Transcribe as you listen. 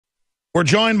We're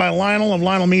joined by Lionel of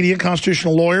Lionel Media,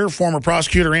 constitutional lawyer, former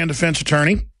prosecutor and defense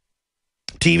attorney,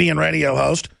 TV and radio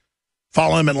host.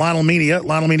 Follow him at Lionel Media,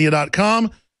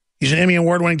 lionelmedia.com. He's an Emmy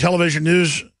Award-winning television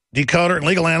news decoder and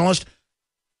legal analyst,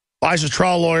 licensed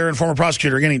trial lawyer and former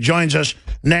prosecutor. Again, he joins us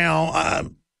now. I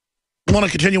want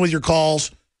to continue with your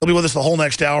calls. He'll be with us the whole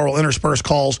next hour. We'll intersperse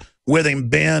calls with him,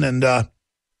 Ben, and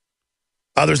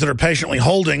others that are patiently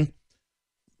holding.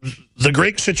 The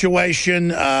Greek situation,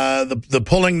 the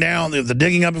pulling down, the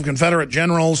digging up of Confederate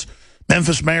generals.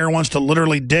 Memphis mayor wants to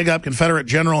literally dig up Confederate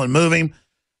general and move him.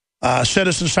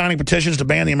 Citizens signing petitions to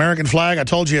ban the American flag. I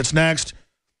told you it's next.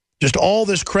 Just all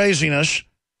this craziness.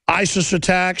 ISIS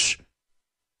attacks.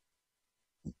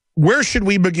 Where should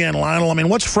we begin, Lionel? I mean,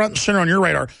 what's front and center on your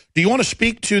radar? Do you want to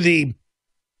speak to the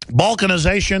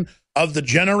balkanization of the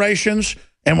generations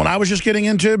and what I was just getting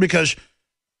into? Because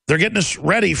they're getting us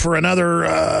ready for another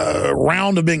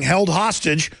round of being held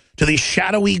hostage to these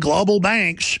shadowy global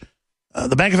banks.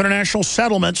 The Bank of International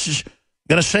Settlements is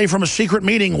going to say from a secret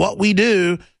meeting what we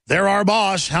do. They're our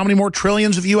boss. How many more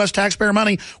trillions of U.S. taxpayer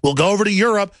money will go over to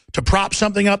Europe to prop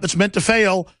something up that's meant to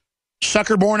fail?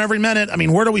 Sucker born every minute. I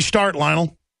mean, where do we start,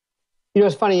 Lionel? You know,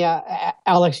 it's funny,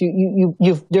 Alex,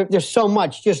 there's so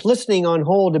much. Just listening on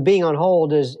hold to being on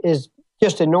hold is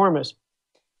just enormous.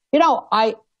 You know,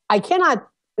 I cannot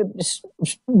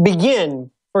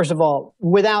begin, first of all,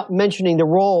 without mentioning the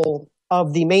role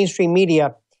of the mainstream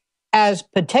media as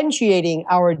potentiating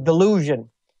our delusion.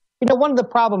 You know, one of the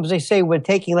problems they say with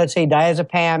taking, let's say,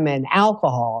 diazepam and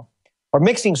alcohol or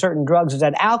mixing certain drugs is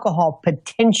that alcohol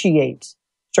potentiates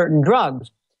certain drugs.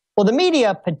 Well, the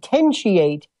media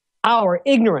potentiate our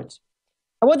ignorance.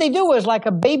 And what they do is, like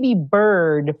a baby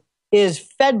bird is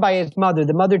fed by its mother.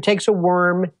 The mother takes a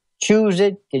worm, chews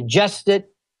it, digests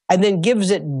it, and then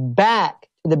gives it back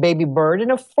to the baby bird in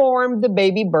a form the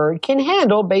baby bird can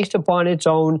handle based upon its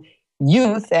own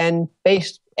youth and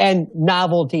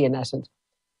novelty, in essence.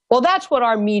 Well, that's what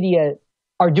our media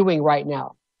are doing right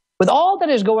now. With all that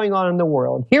is going on in the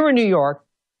world, here in New York,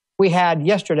 we had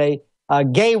yesterday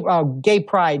Gay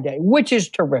Pride Day, which is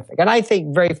terrific. And I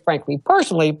think, very frankly,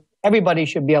 personally, everybody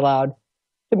should be allowed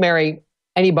to marry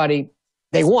anybody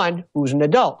they want who's an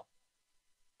adult.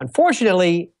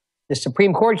 Unfortunately, the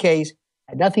Supreme Court case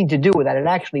had nothing to do with that. It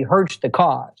actually hurts the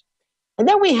cause. And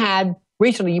then we had,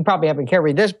 recently, you probably haven't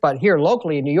carried this, but here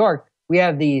locally in New York, we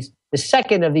have the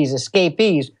second of these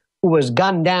escapees who was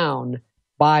gunned down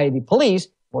by the police.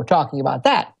 We're talking about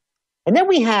that. And then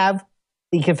we have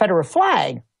the Confederate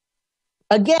flag.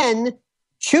 Again,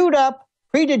 chewed up,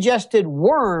 predigested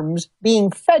worms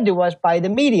being fed to us by the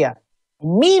media.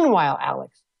 Meanwhile,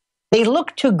 Alex, they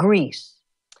look to Greece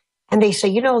and they say,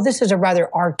 you know, this is a rather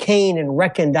arcane and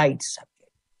recondite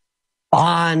subject.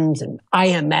 Bonds and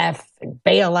IMF and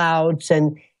bailouts,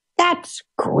 and that's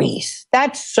Greece.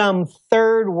 That's some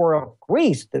third world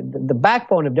Greece, the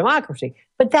backbone of democracy.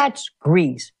 But that's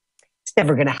Greece. It's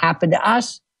never going to happen to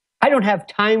us. I don't have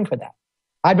time for that.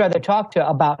 I'd rather talk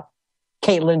about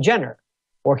Caitlyn Jenner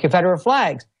or Confederate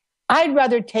flags. I'd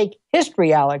rather take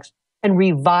history, Alex, and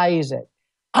revise it.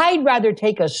 I'd rather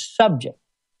take a subject,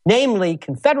 namely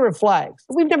Confederate flags,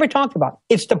 that we've never talked about.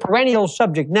 It's the perennial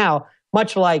subject now,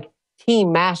 much like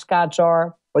team mascots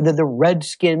are, whether the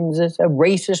Redskins is a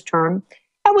racist term.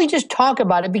 And we just talk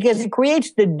about it because it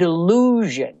creates the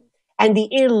delusion and the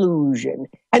illusion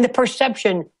and the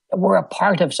perception that we're a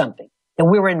part of something, that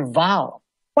we're involved.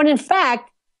 When in fact,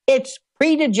 it's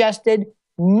predigested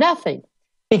nothing.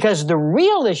 Because the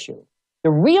real issue, the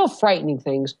real frightening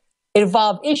things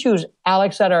involve issues,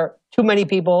 Alex, that are, to many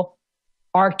people,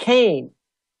 arcane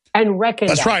and recondite.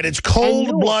 That's right. It's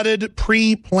cold-blooded,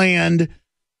 pre-planned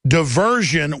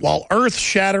diversion while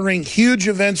earth-shattering huge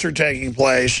events are taking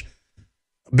place.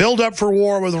 Build up for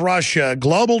war with Russia,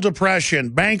 global depression,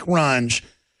 bank runs.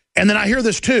 And then I hear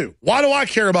this too. Why do I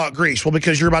care about Greece? Well,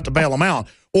 because you're about to bail them out.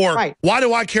 Or right. Why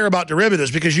do I care about derivatives?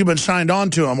 Because you've been signed on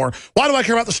to them. Or why do I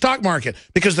care about the stock market?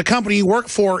 Because the company you work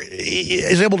for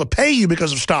is able to pay you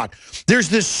because of stock. There's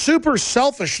this super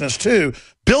selfishness too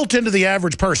built into the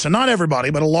average person. Not everybody,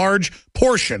 but a large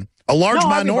portion, a large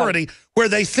minority, where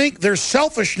they think their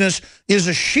selfishness is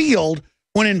a shield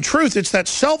when in truth it's that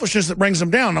selfishness that brings them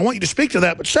down. I want you to speak to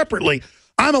that, but separately,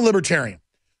 I'm a libertarian.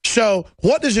 So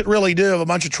what does it really do if a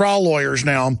bunch of trial lawyers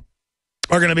now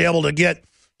are going to be able to get,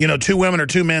 you know, two women or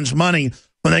two men's money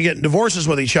when they get divorces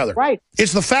with each other? Right.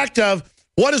 It's the fact of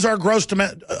what is our gross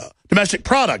domestic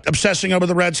product? Obsessing over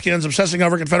the Redskins, obsessing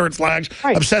over Confederate flags,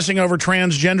 right. Obsessing over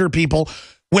transgender people.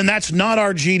 When that's not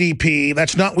our GDP,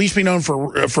 that's not, we should be known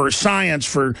for science,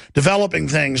 for developing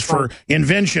things, for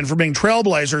invention, for being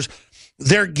trailblazers.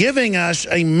 They're giving us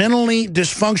a mentally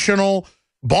dysfunctional,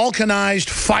 balkanized,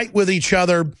 fight with each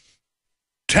other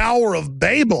Tower of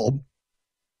Babel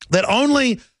that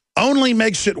only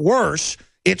makes it worse.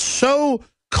 It's so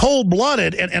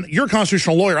cold-blooded, and you're a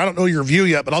constitutional lawyer. I don't know your view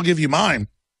yet, but I'll give you mine.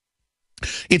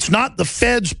 It's not the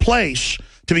Fed's place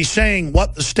to be saying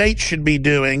what the state should be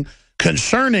doing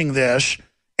concerning this.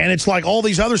 And it's like all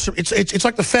these other, it's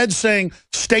like the Fed saying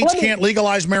states can't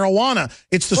legalize marijuana.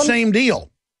 It's the same deal.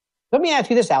 Let me ask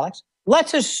you this, Alex.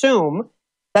 Let's assume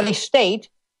that a state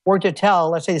were to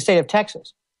tell, let's say the state of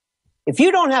Texas, if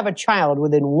you don't have a child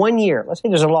within 1 year, let's say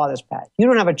there's a law that's passed, you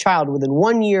don't have a child within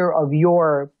 1 year of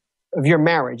your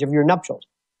marriage, of your nuptials,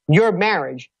 your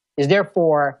marriage is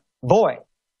therefore void.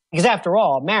 Because after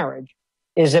all, marriage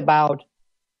is about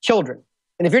children.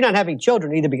 And if you're not having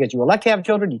children, either because you elect to have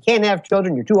children, you can't have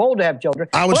children, you're too old to have children.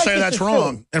 I would say that's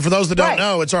wrong. And for those that don't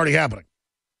know, it's already happening.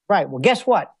 Right. Well, guess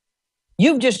what?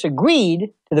 You've just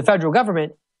agreed to the federal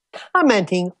government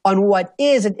commenting on what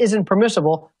is and isn't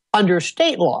permissible under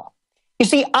state law. You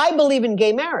see, I believe in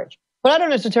gay marriage, but I don't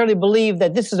necessarily believe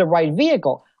that this is a right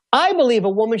vehicle. I believe a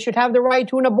woman should have the right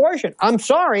to an abortion. I'm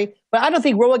sorry, but I don't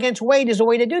think Roe against Wade is a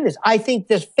way to do this. I think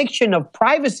this fiction of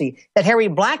privacy that Harry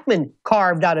Blackmun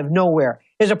carved out of nowhere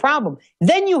is a problem.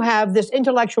 Then you have this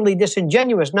intellectually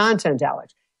disingenuous nonsense,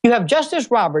 Alex. You have Justice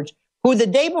Roberts, who the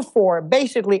day before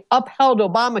basically upheld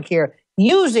Obamacare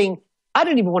using, I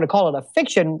don't even want to call it a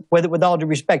fiction, with all due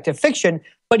respect to fiction,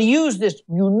 but he used this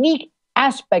unique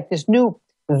aspect, this new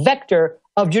vector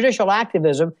of judicial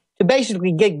activism to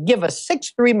basically give a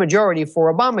 6-3 majority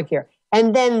for Obamacare.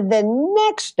 And then the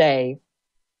next day,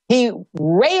 he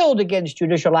railed against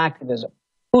judicial activism,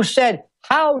 who said,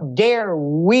 how dare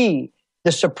we,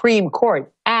 the Supreme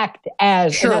Court, act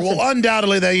as... Sure, well,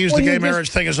 undoubtedly they use the gay marriage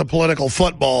thing as a political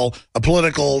football, a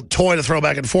political toy to throw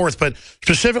back and forth. But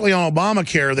specifically on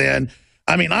Obamacare then,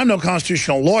 I mean, I'm no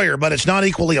constitutional lawyer, but it's not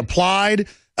equally applied.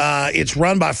 It's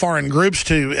run by foreign groups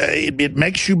it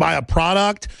makes you buy a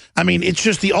product. I mean, it's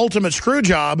just the ultimate screw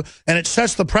job, and it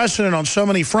sets the precedent on so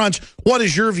many fronts. What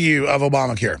is your view of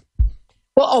Obamacare?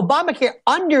 Well, Obamacare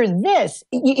under this,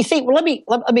 you see, let me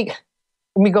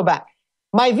go back.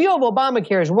 My view of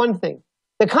Obamacare is one thing.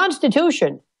 The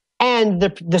Constitution and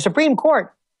the Supreme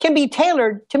Court can be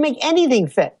tailored to make anything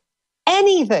fit.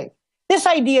 Anything. This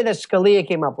idea that Scalia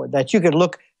came up with, that you could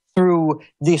look through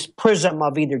this prism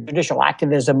of either judicial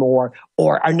activism or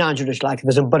non-judicial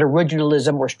activism, but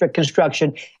originalism or strict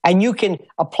construction, and you can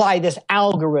apply this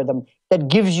algorithm that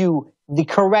gives you the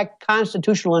correct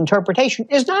constitutional interpretation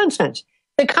is nonsense.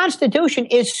 The Constitution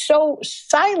is so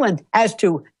silent as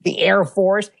to the Air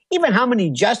Force, even how many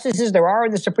justices there are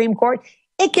in the Supreme Court.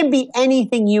 It can be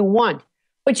anything you want.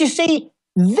 But you see,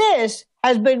 this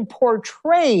has been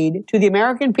portrayed to the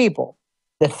American people,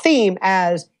 the theme,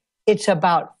 as it's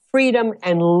about freedom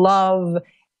and love,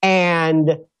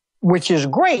 and which is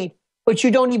great, but you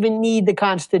don't even need the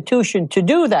Constitution to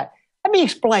do that. Let me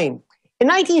explain. In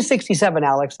 1967,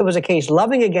 Alex, there was a case,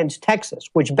 Loving against Texas,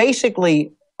 which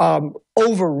basically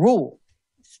overruled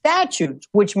statutes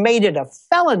which made it a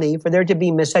felony for there to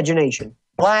be miscegenation,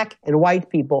 black and white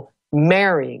people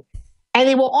marrying. And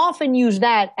they will often use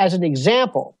that as an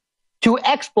example to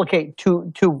explicate,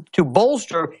 to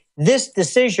bolster this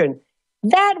decision.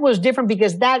 That was different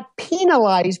because that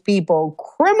penalized people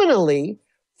criminally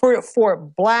for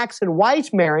blacks and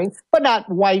whites marrying, but not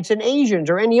whites and Asians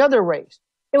or any other race.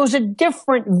 It was a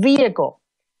different vehicle.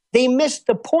 They missed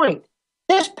the point.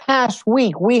 This past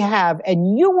week we have,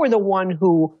 and you were the one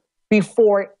who,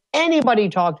 before anybody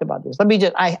talked about this,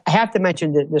 I have to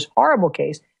mention this horrible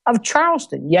case of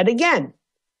Charleston yet again.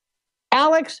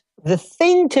 Alex, the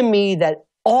thing to me that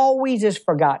always is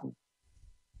forgotten,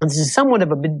 and this is somewhat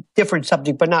of a different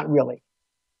subject, but not really.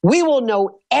 We will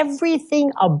know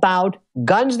everything about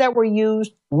guns that were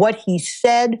used, what he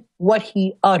said, what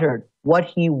he uttered, what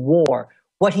he wore,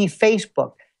 what he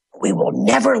Facebooked. We will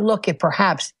never look at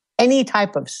perhaps any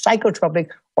type of psychotropic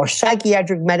or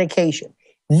psychiatric medication.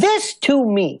 This, to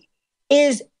me,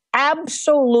 is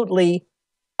absolutely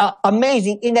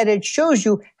amazing in that it shows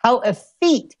you how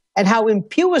effete and how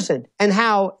impuissant and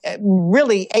how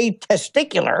really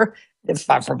atesticular,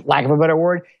 for lack of a better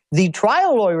word, the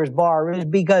trial lawyer's bar is,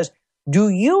 because do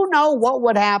you know what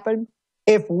would happen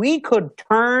if we could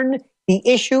turn the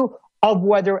issue of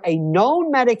whether a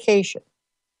known medication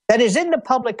that is in the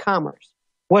public commerce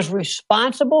was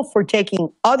responsible for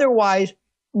taking otherwise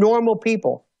normal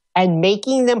people and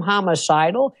making them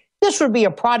homicidal? This would be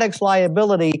a products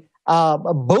liability a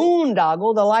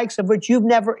boondoggle, the likes of which you've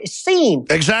never seen.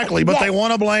 Exactly, but they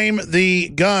want to blame the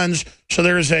guns, so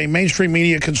there is a mainstream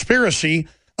media conspiracy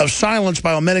of silence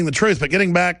by omitting the truth. But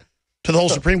getting back to the whole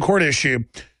Supreme Court issue,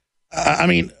 I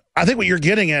mean, I think what you're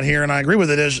getting at here, and I agree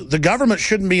with it, is the government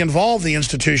shouldn't be involved in the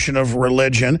institution of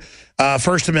religion.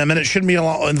 First Amendment, it shouldn't be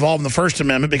involved in the First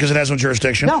Amendment because it has no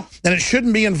jurisdiction. No. And it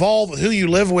shouldn't be involved with who you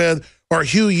live with or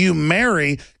who you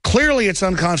marry. Clearly, it's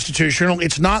unconstitutional.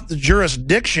 It's not the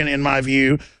jurisdiction, in my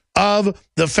view, of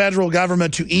the federal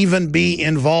government to even be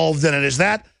involved in it. Is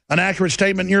that an accurate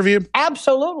statement in your view?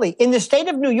 Absolutely. In the state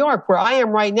of New York, where I am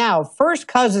right now, first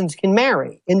cousins can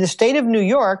marry. In the state of New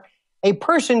York, a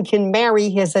person can marry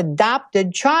his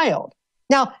adopted child.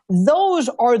 Now, those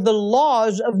are the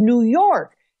laws of New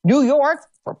York. New York,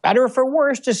 for better or for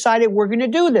worse, decided we're going to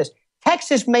do this.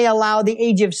 Texas may allow the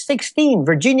age of 16.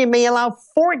 Virginia may allow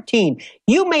 14.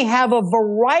 You may have a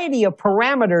variety of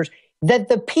parameters that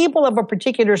the people of a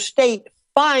particular state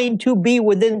find to be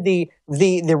within the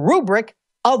rubric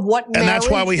of what marriage is. And that's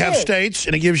why we have states,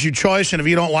 and it gives you choice, and if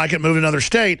you don't like it, move to another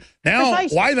state. Now,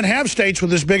 Precisely. Why even have states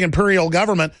with this big imperial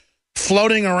government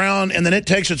floating around, and then it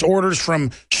takes its orders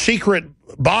from secret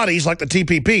bodies like the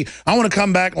TPP? I want to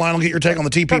come back, Lionel, get your take on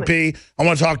the TPP. I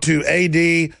want to talk to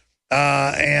AD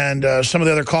and some of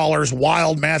the other callers,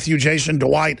 Wild, Matthew, Jason,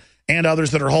 Dwight, and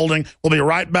others that are holding. We'll be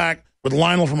right back with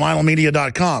Lionel from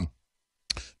LionelMedia.com.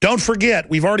 Don't forget,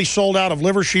 we've already sold out of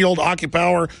Liver Shield,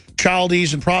 OccuPower, Child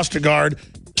Ease, and Prostagard.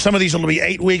 Some of these will be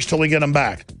 8 weeks till we get them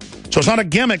back. So it's not a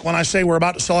gimmick when I say we're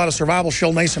about to sell out a Survival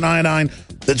Shield, Nascent Iodine,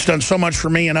 that's done so much for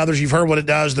me and others. You've heard what it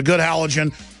does. The Good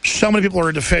Halogen. So many people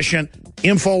are deficient.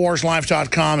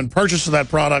 InfoWarsLife.com, and purchase of that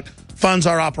product funds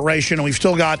our operation. And we've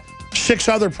still got 6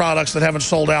 other products that haven't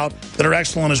sold out that are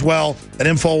excellent as well at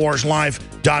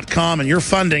InfoWarsLife.com. And your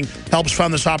funding helps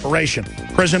fund this operation.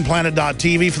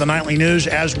 PrisonPlanet.tv for the nightly news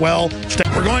as well.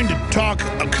 We're going to talk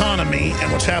economy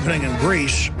and what's happening in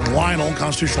Greece with Lionel,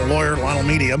 constitutional lawyer, Lionel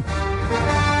Media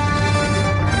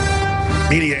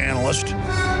analyst.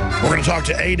 We're going to talk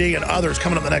to AD and others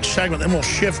coming up in the next segment. Then we'll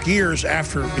shift gears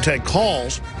after we take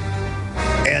calls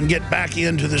and get back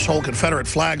into this whole Confederate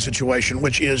flag situation,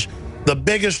 which is the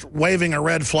biggest waving a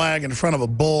red flag in front of a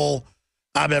bull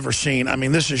I've ever seen. I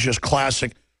mean, this is just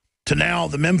classic. To now,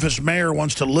 the Memphis mayor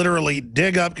wants to literally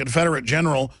dig up Confederate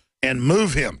general and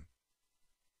move him.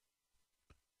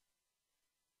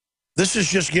 This is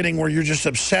just getting where you're just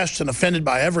obsessed and offended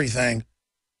by everything,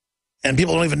 and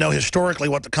people don't even know historically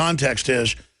what the context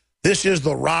is. This is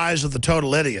the rise of the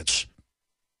total idiots.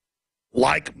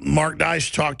 Like Mark Dice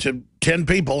talked to 10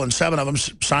 people, and 7 of them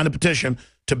signed a petition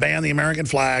to ban the American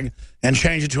flag and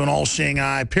change it to an all-seeing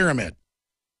eye pyramid.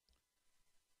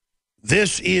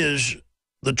 This is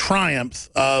the triumph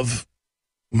of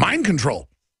mind control,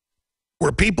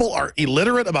 where people are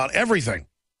illiterate about everything.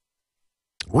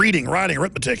 Reading, writing,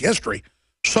 arithmetic, history,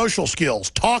 social skills,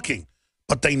 talking,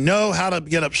 but they know how to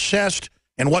get obsessed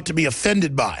and what to be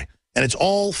offended by. And it's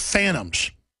all phantoms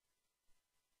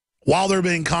while they're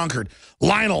being conquered.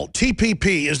 Lionel,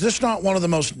 TPP, is this not one of the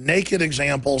most naked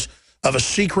examples of a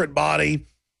secret body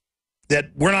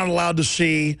that we're not allowed to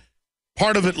see?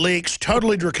 Part of it leaks,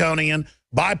 totally draconian,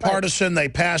 bipartisan, they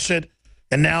pass it,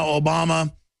 and now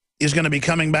Obama is going to be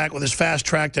coming back with his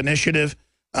fast-tracked initiative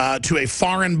to a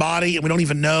foreign body, and we don't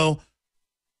even know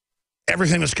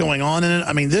everything that's going on in it.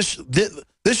 I mean, this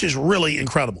is really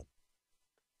incredible.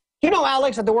 You know,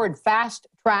 Alex, that the word fast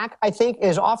track, I think,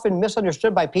 is often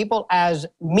misunderstood by people as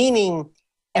meaning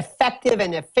effective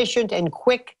and efficient and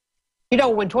quick. You know,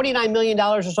 when $29 million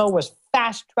or so was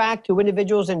fast tracked to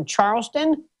individuals in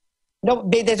Charleston, no,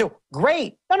 they say,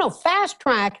 great. No, fast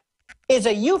track is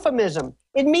a euphemism.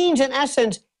 It means, in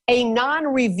essence, a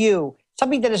non-review,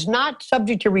 something that is not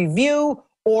subject to review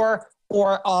or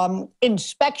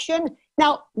inspection.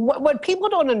 Now, what people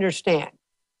don't understand,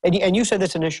 and you said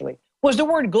this initially, was the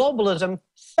word globalism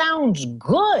sounds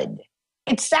good.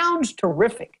 It sounds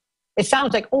terrific. It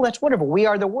sounds like, oh, that's wonderful. We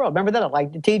are the world. Remember that? I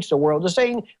like to teach the world to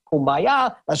sing,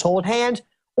 kumbaya, let's hold hands.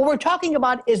 What we're talking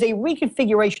about is a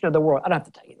reconfiguration of the world. I don't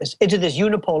have to tell you this, into this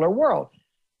unipolar world.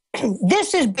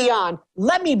 This is beyond,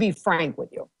 let me be frank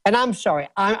with you. And I'm sorry,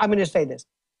 I'm going to say this.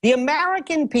 The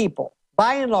American people,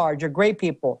 by and large, are great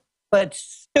people, but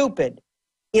stupid,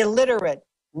 illiterate,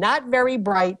 not very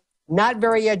bright, not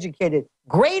very educated,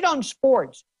 great on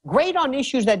sports, great on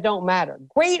issues that don't matter,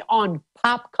 great on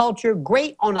pop culture,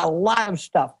 great on a lot of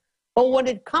stuff. But when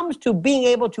it comes to being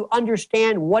able to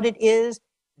understand what it is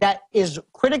that is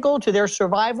critical to their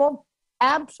survival,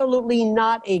 absolutely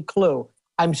not a clue.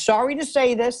 I'm sorry to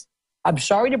say this. I'm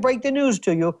sorry to break the news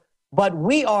to you, but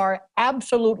we are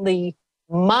absolutely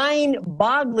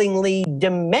mind-bogglingly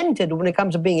demented when it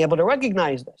comes to being able to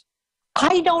recognize this.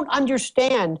 I don't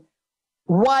understand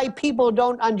why people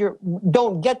don't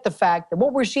get the fact that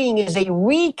what we're seeing is a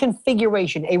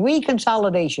reconfiguration, a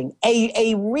reconsolidation,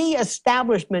 a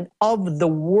reestablishment of the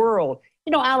world.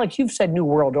 You know, Alex, you've said New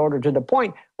World Order to the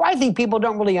point where I think people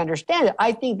don't really understand it.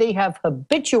 I think they have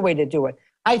habituated to it.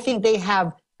 I think they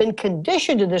have been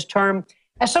conditioned to this term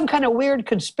as some kind of weird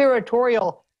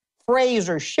conspiratorial phrase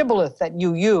or shibboleth that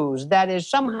you use that is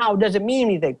somehow doesn't mean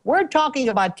anything. We're talking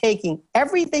about taking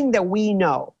everything that we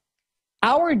know,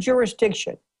 our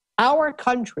jurisdiction, our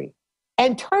country,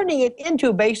 and turning it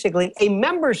into basically a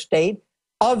member state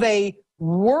of a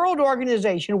world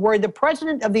organization where the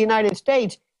president of the United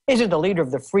States isn't the leader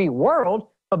of the free world,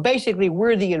 but basically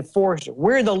we're the enforcer.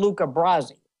 We're the Luca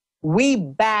Brasi. We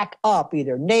back up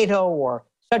either NATO or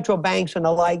central banks and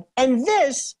the like. And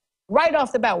this, right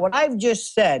off the bat, what I've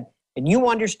just said, and you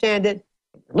understand it,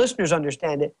 listeners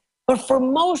understand it, but for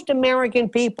most American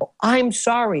people, I'm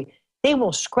sorry, they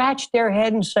will scratch their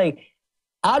head and say,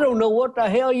 I don't know what the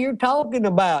hell you're talking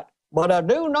about, but I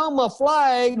do know my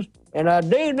flags, and I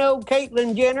do know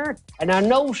Caitlyn Jenner, and I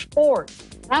know sports.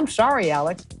 I'm sorry,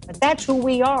 Alex, but that's who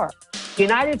we are. The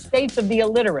United States of the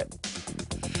illiterate.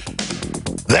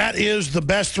 That is the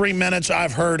best 3 minutes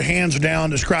I've heard, hands down,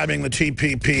 describing the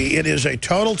TPP. It is a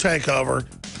total takeover,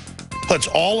 puts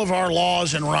all of our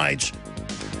laws and rights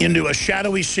into a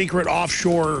shadowy, secret,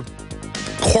 offshore,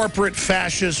 corporate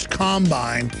fascist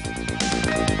combine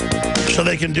so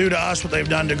they can do to us what they've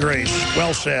done to Greece.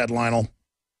 Well said, Lionel.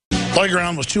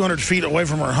 Playground was 200 feet away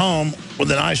from her home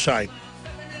within eyesight.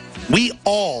 We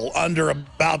all under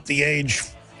about the age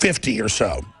 50 or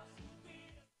so,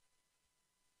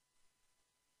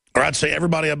 or I'd say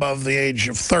everybody above the age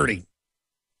of 30,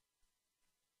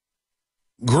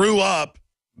 grew up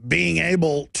being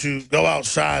able to go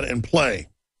outside and play.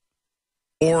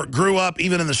 Or grew up,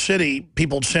 even in the city,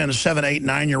 people would send 7, 8,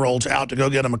 9-year-olds out to go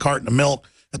get them a carton of milk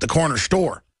at the corner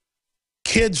store.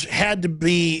 Kids had to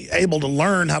be able to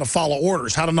learn how to follow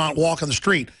orders, how to not walk on the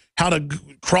street, how to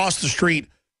cross the street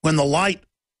when the light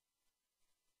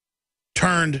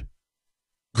turned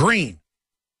green,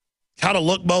 how to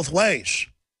look both ways.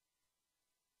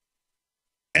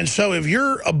 And so if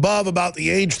you're above about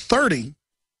the age 30,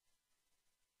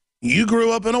 you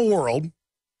grew up in a world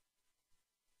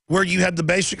where you had the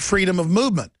basic freedom of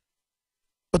movement.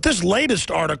 But this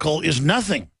latest article is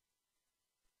nothing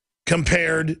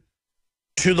compared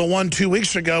to the one 2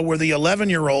 weeks ago where the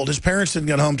 11-year-old, his parents didn't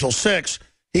get home till 6,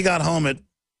 he got home at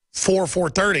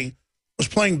 4:30, was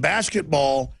playing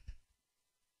basketball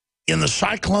in the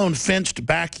cyclone-fenced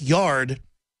backyard,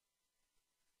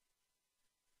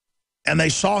 and they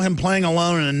saw him playing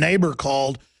alone, and a neighbor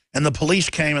called, and the police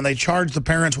came, and they charged the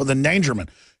parents with endangerment.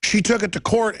 She took it to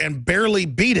court and barely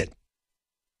beat it.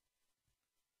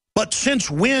 But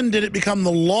since when did it become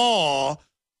the law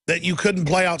that you couldn't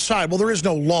play outside? Well, there is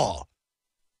no law.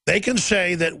 They can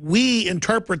say that we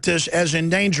interpret this as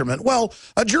endangerment. Well,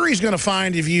 a jury's going to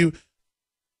find if you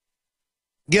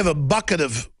give a bucket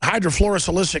of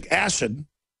hydrofluorosilicic acid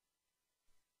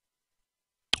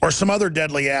or some other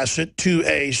deadly acid to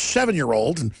a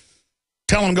 7-year-old and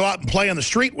tell him to go out and play on the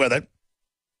street with it,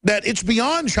 that it's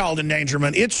beyond child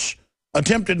endangerment. It's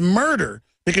attempted murder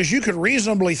because you could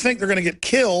reasonably think they're going to get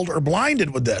killed or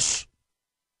blinded with this.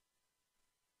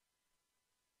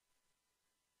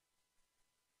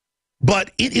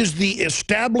 But it is the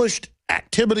established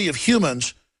activity of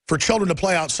humans for children to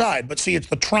play outside. But see, it's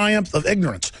the triumph of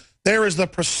ignorance. There is the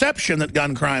perception that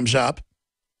gun crime's up,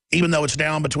 even though it's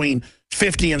down between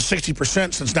 50 and 60%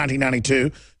 since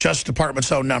 1992, Justice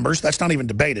Department's own numbers. That's not even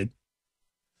debated.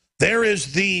 There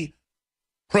is the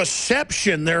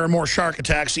perception there are more shark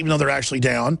attacks, even though they're actually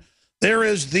down. There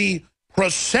is the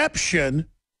perception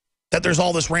that there's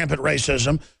all this rampant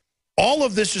racism. All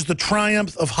of this is the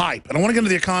triumph of hype. And I want to get into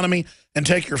the economy and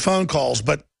take your phone calls,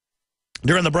 but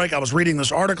during the break I was reading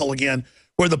this article again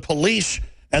where the police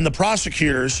and the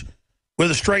prosecutors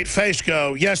with a straight face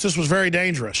go, yes, this was very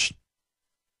dangerous.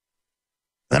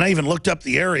 And I even looked up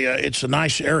the area. It's a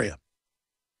nice area.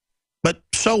 But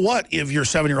so what if your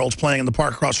 7-year-old's playing in the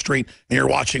park across the street and you're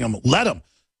watching them? Let them.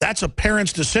 That's a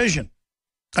parent's decision.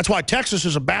 That's why Texas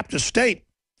is a Baptist state,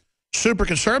 super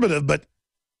conservative, but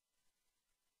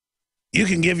you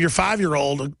can give your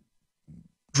 5-year-old a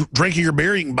drink of your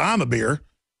beer. You can buy them a beer.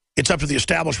 It's up to the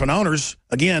establishment owners,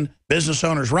 again, business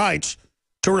owners' rights,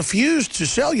 to refuse to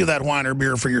sell you that wine or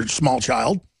beer for your small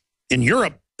child. In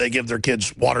Europe, they give their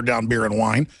kids watered-down beer and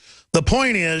wine. The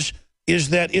point is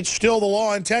that it's still the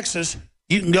law in Texas.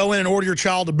 You can go in and order your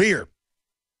child a beer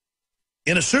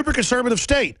in a super conservative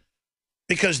state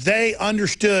because they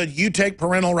understood you take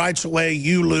parental rights away,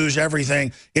 you lose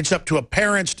everything. It's up to a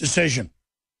parent's decision.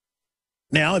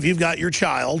 Now, if you've got your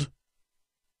child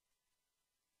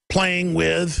playing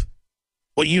with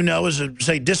what you know is a,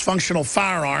 say, dysfunctional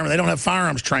firearm, they don't have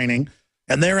firearms training,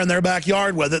 and they're in their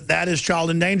backyard with it, that is child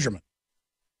endangerment.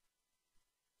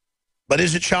 But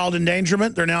is it child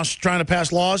endangerment? They're now trying to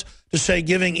pass laws to say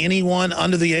giving anyone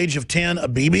under the age of 10 a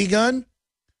BB gun?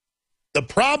 The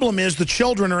problem is the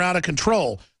children are out of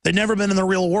control. They've never been in the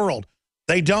real world.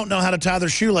 They don't know how to tie their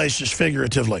shoelaces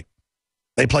figuratively.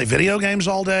 They play video games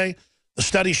all day. The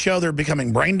studies show they're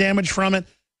becoming brain damage from it.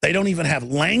 They don't even have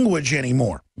language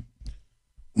anymore.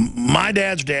 My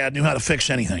dad's dad knew how to fix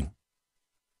anything.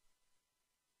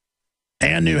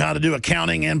 And knew how to do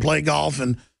accounting and play golf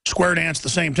and square dance at the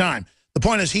same time. The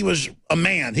point is he was a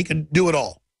man. He could do it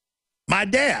all. My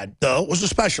dad, though, was a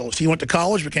specialist. He went to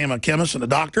college, became a chemist and a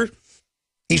doctor.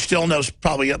 He still knows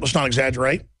probably, let's not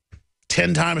exaggerate,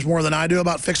 10 times more than I do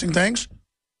about fixing things.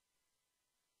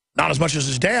 Not as much as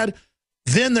his dad.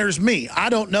 Then there's me. I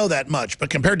don't know that much. But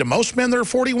compared to most men that are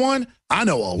 41, I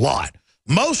know a lot.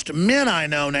 Most men I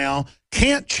know now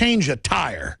can't change a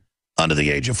tire under the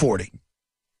age of 40.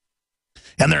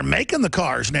 And they're making the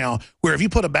cars now where if you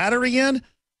put a battery in,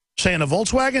 say in a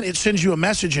Volkswagen, it sends you a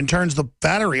message and turns the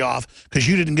battery off because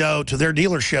you didn't go to their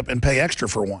dealership and pay extra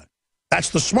for one. That's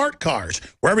the smart cars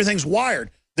where everything's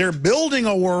wired. They're building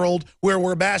a world where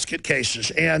we're basket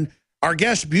cases. And our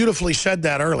guest beautifully said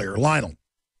that earlier, Lionel.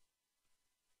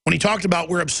 When he talked about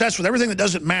we're obsessed with everything that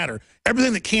doesn't matter,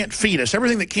 everything that can't feed us,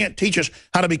 everything that can't teach us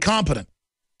how to be competent.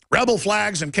 Rebel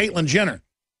flags and Caitlyn Jenner.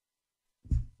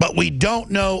 But we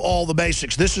don't know all the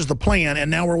basics. This is the plan,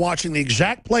 and now we're watching the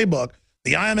exact playbook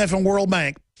the IMF and World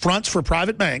Bank fronts for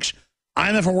private banks.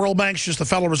 IMF and World Bank's just the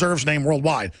Federal Reserve's name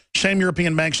worldwide. Same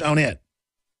European banks own it.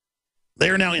 They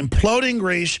are now imploding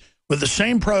Greece with the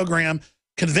same program,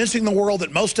 convincing the world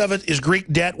that most of it is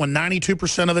Greek debt when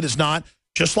 92% of it is not,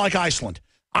 just like Iceland.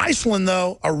 Iceland,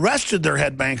 though, arrested their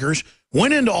head bankers,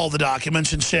 went into all the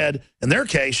documents and said, in their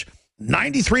case,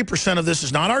 93% of this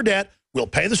is not our debt. We'll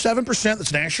pay the 7%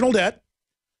 that's national debt.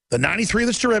 The 93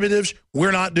 that's derivatives,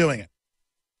 we're not doing it.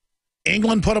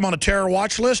 England put them on a terror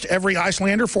watch list. Every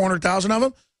Icelander, 400,000 of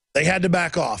them, they had to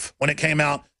back off when it came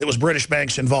out that was British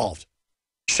banks involved.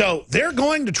 So they're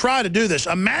going to try to do this.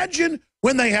 Imagine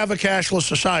when they have a cashless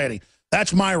society.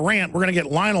 That's my rant. We're going to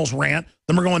get Lionel's rant.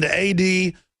 Then we're going to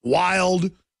AD,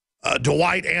 Wild,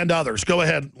 Dwight, and others. Go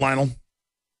ahead, Lionel.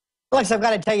 Alex, I've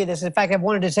got to tell you this. In fact, I've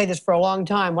wanted to say this for a long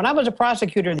time. When I was a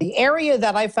prosecutor, the area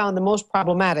that I found the most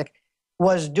problematic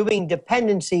was doing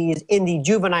dependencies in the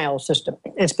juvenile system.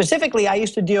 And specifically, I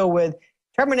used to deal with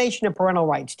termination of parental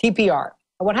rights, TPR.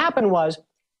 And what happened was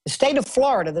the state of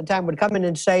Florida at the time would come in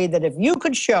and say that if you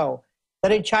could show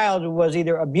that a child was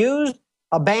either abused,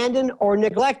 abandoned, or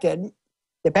neglected,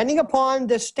 depending upon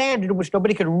the standard, which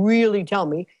nobody could really tell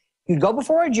me, you'd go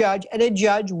before a judge, and a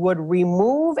judge would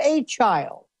remove a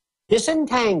child,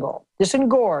 disentangle,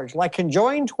 disengorge, like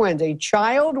conjoined twins, a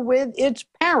child with its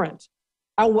parents.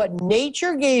 And what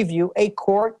nature gave you, a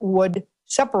court would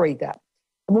separate that.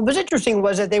 And what was interesting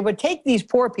was that they would take these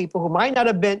poor people who might not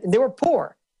have been, they were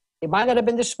poor, they might not have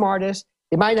been the smartest,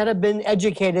 they might not have been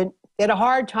educated, they had a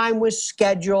hard time with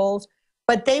schedules,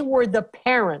 but they were the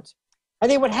parents.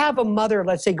 And they would have a mother,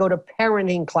 let's say, go to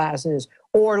parenting classes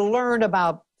or learn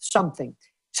about something.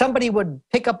 Somebody would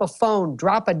pick up a phone,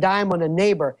 drop a dime on a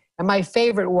neighbor. And my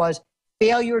favorite was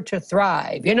failure to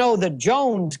thrive. You know, the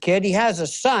Jones kid, he has a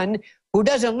son who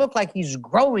doesn't look like he's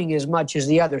growing as much as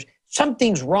the others.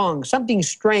 Something's wrong, something's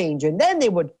strange. And then they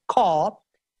would call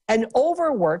an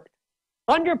overworked,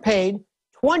 underpaid,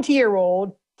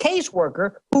 20-year-old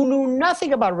caseworker who knew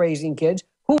nothing about raising kids,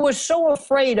 who was so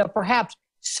afraid of perhaps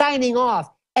signing off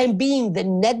and being the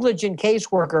negligent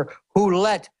caseworker who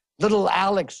let little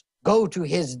Alex go to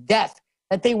his death,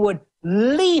 that they would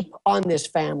leap on this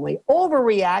family,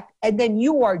 overreact, and then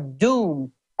you are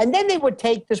doomed. And then they would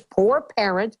take this poor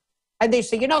parent and they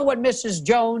say, you know what, Mrs.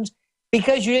 Jones,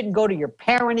 because you didn't go to your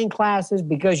parenting classes,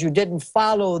 because you didn't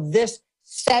follow this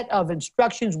set of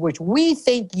instructions, which we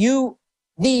think you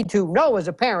need to know as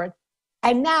a parent,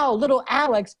 and now little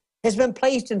Alex has been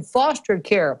placed in foster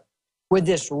care with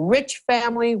this rich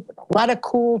family, with a lot of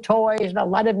cool toys and a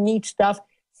lot of neat stuff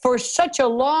for such a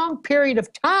long period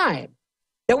of time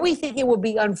that we think it would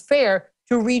be unfair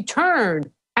to return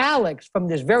Alex from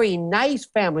this very nice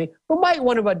family who might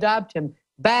want to adopt him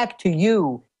back to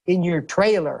you in your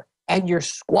trailer and your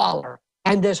squalor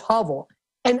and this hovel.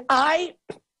 And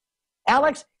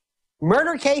Alex,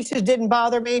 murder cases didn't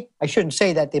bother me. I shouldn't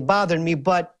say that they bothered me,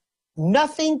 but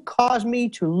nothing caused me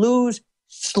to lose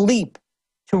sleep,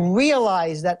 to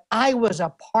realize that I was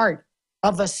a part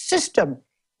of a system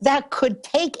that could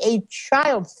take a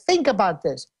child, think about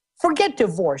this, Forget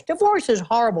divorce. Divorce is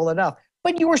horrible enough,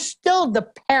 but you are still the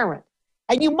parent.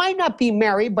 And you might not be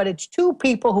married, but it's two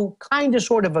people who kind of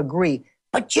sort of agree.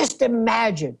 But just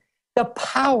imagine the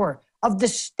power of the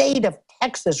state of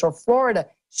Texas or Florida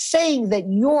saying that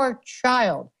your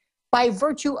child, by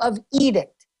virtue of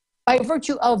edict, by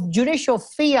virtue of judicial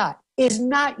fiat, is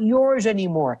not yours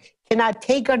anymore, cannot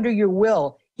take under your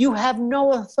will. You have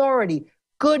no authority.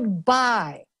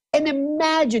 Goodbye. And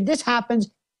imagine this happens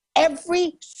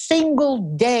every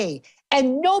single day.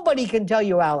 And nobody can tell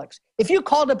you, Alex, if you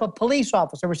called up a police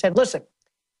officer and said, listen,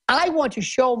 I want to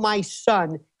show my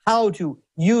son how to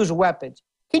use weapons.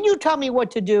 Can you tell me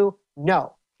what to do?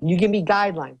 No. Can you give me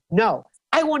guidelines? No.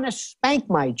 I want to spank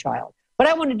my child, but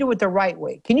I want to do it the right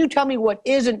way. Can you tell me what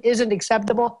is and isn't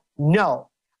acceptable? No.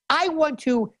 I want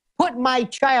to put my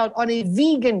child on a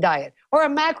vegan diet or a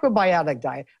macrobiotic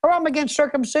diet, or I'm against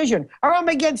circumcision, or I'm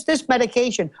against this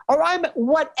medication, or I'm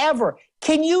whatever.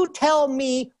 Can you tell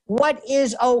me what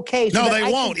is okay? No, they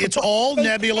won't. It's all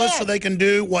nebulous, so they can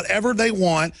do whatever they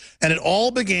want. And it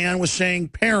all began with saying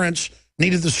parents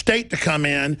needed the state to come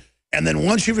in. And then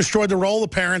once you've destroyed the role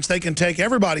of parents, they can take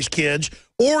everybody's kids,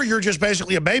 or you're just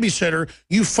basically a babysitter.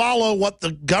 You follow what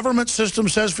the government system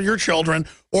says for your children,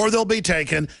 or they'll be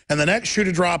taken. And the next shoe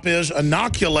to drop is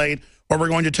inoculate, or we're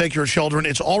going to take your children.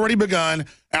 It's already begun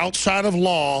outside of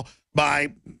law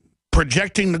by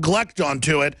projecting neglect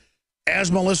onto it, as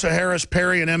Melissa Harris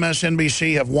Perry and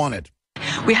MSNBC have wanted.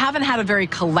 We haven't had a very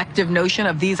collective notion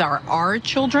of these are our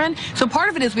children. So part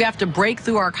of it is we have to break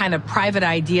through our kind of private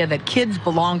idea that kids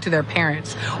belong to their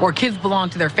parents or kids belong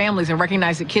to their families and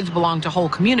recognize that kids belong to whole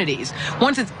communities.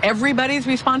 Once it's everybody's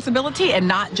responsibility and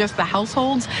not just the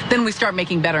households, then we start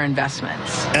making better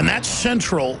investments. And that's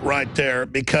central right there,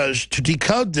 because to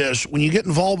decode this, when you get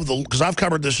involved with the, because I've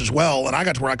covered this as well, and I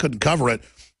got to where I couldn't cover it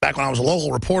back when I was a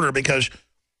local reporter, because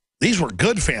these were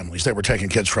good families they were taking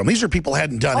kids from. These are people who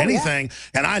hadn't done anything,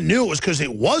 and I knew it was because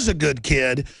it was a good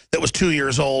kid that was 2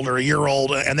 years old or a year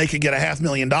old, and they could get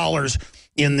 $500,000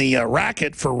 in the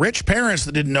racket for rich parents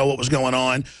that didn't know what was going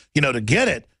on, you know, to get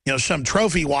it. You know, some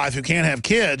trophy wife who can't have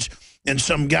kids and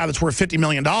some guy that's worth $50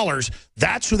 million.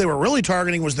 That's who they were really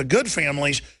targeting, was the good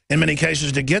families in many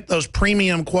cases, to get those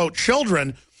premium, quote,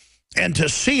 children. And to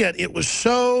see it, it was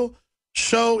so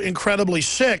incredibly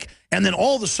sick. And then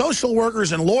all the social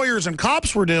workers and lawyers and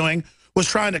cops were doing was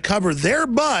trying to cover their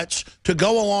butts to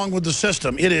go along with the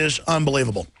system. It is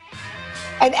unbelievable.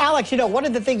 And Alex, you know, one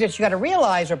of the things that you got to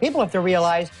realize, or people have to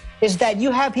realize, is that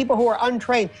you have people who are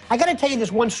untrained. I got to tell you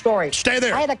this one story. Stay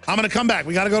there. I'm going to come back.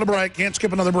 We got to go to break. Can't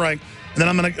skip another break. And then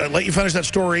I'm going to let you finish that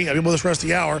story. I'll be with us the rest of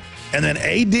the hour. And then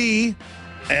AD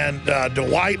and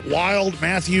Dwight, Wild,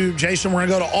 Matthew, Jason, we're going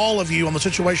to go to all of you on the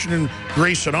situation in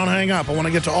Greece, so don't hang up. I want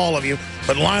to get to all of you.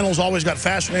 But Lionel's always got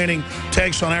fascinating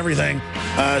takes on everything,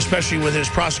 especially with his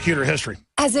prosecutor history.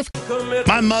 As if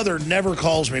my mother never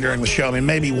calls me during the show. I mean,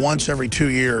 maybe once every 2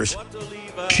 years.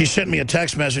 She sent me a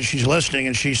text message. She's listening,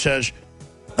 and she says,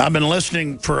 I've been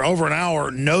listening for over an hour,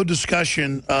 no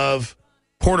discussion of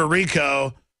Puerto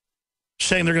Rico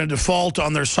saying they're going to default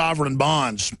on their sovereign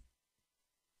bonds.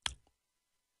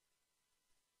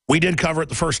 We did cover it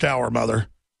the first hour, Mother.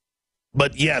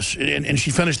 But yes, and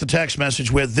she finished the text message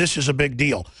with, this is a big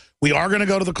deal. We are going to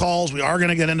go to the calls. We are going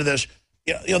to get into this.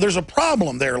 You know, there's a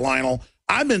problem there, Lionel.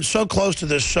 I've been so close to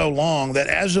this so long that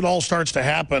as it all starts to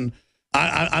happen,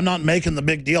 I'm not making the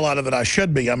big deal out of it I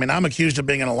should be. I mean, I'm accused of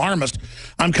being an alarmist.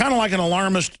 I'm kind of like an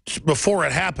alarmist before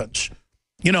it happens.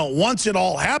 You know, once it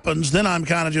all happens, then I'm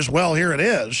kind of just, well, here it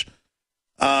is.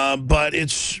 But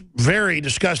it's very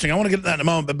disgusting. I want to get to that in a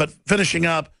moment, but finishing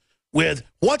up with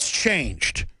what's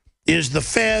changed is the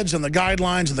feds and the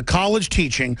guidelines and the college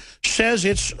teaching says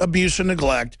it's abuse and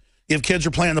neglect if kids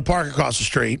are playing in the park across the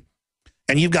street.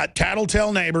 And you've got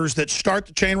tattletale neighbors that start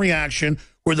the chain reaction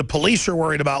where the police are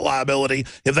worried about liability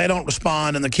if they don't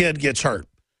respond and the kid gets hurt.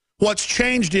 What's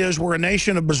changed is we're a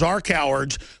nation of bizarre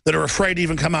cowards that are afraid to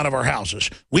even come out of our houses.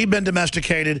 We've been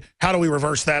domesticated. How do we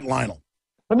reverse that, Lionel?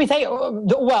 Let me tell you,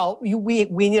 well, we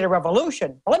need a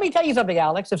revolution. But let me tell you something,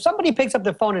 Alex. If somebody picks up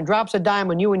the phone and drops a dime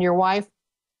on you and your wife,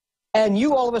 and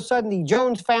you all of a sudden, the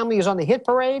Jones family is on the hit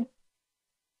parade,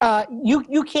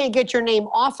 you can't get your name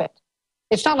off it.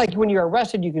 It's not like when you're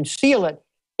arrested, you can seal it.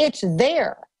 It's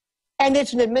there. And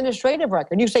it's an administrative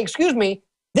record. You say, excuse me,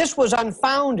 this was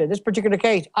unfounded, this particular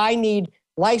case. I need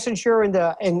licensure in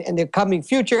the coming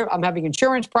future. I'm having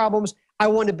insurance problems. I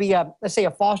want to be, let's say,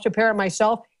 a foster parent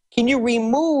myself. Can you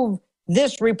remove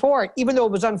this report, even though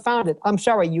it was unfounded? I'm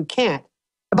sorry, you can't.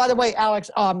 And by the way,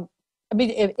 Alex, I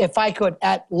mean, if I could,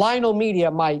 at Lionel Media,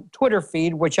 my Twitter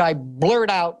feed, which I blurt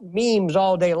out memes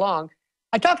all day long,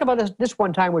 I talked about this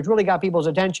one time, which really got people's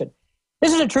attention.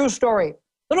 This is a true story.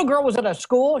 Little girl was at a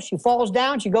school. She falls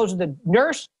down. She goes to the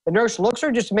nurse. The nurse looks at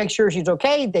her just to make sure she's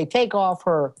okay. They take off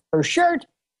her shirt,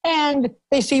 and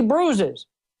they see bruises.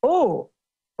 Oh,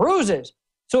 bruises.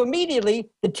 So immediately,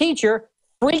 the teacher,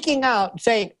 freaking out,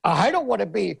 saying, I don't want to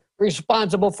be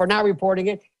responsible for not reporting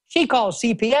it. She calls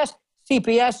CPS.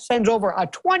 CPS sends over a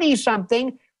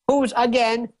 20-something who's,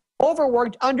 again,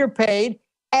 overworked, underpaid.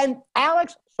 And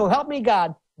Alex, so help me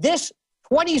God, this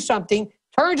 20-something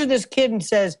turns to this kid and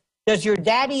says, does your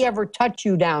daddy ever touch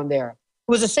you down there?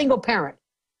 It was a single parent.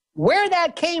 Where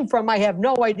that came from, I have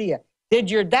no idea. Does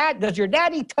your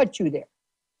daddy touch you there?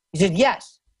 He said,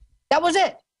 yes. That was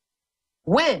it.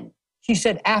 When? She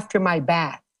said, after my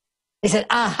bath. He said,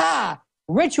 aha,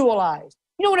 ritualized.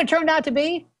 You know what it turned out to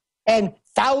be? And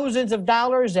thousands of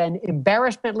dollars and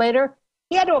embarrassment later,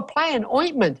 he had to apply an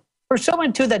ointment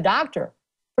pursuant to the doctor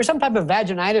for some type of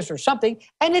vaginitis or something,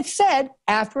 and it said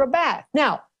after a bath.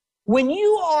 Now, when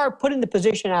you are put in the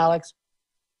position, Alex,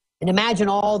 and imagine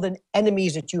all the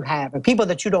enemies that you have and people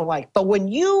that you don't like, but when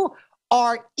you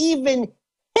are even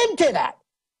hinted at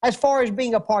as far as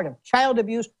being a part of child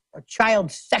abuse or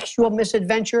child sexual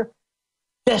misadventure,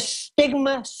 the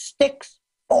stigma sticks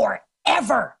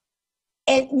forever.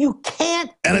 And you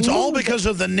can't. And it's all because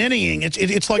of the ninnying.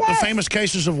 It's like the famous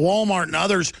cases of Walmart and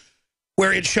others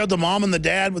where it showed the mom and the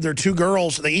dad with their two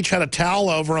girls. They each had a towel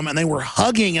over them, and they were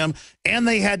hugging them, and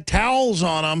they had towels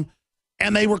on them,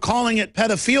 and they were calling it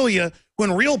pedophilia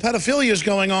when real pedophilia is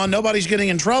going on. Nobody's getting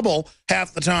in trouble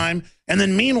half the time. And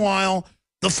then meanwhile,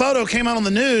 the photo came out on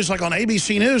the news, like on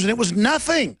ABC News, and it was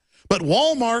nothing. But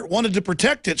Walmart wanted to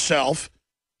protect itself.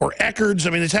 Or Eckerd's,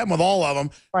 I mean, it's happened with all of them.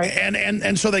 Right.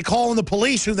 And so they call in the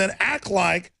police who then act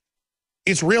like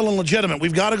it's real and legitimate.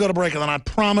 We've got to go to break, and then I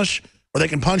promise, or they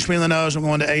can punch me in the nose. I'm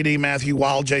going to AD, Matthew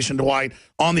Wild, Jason Dwight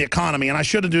on the economy. And I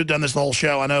should have done this the whole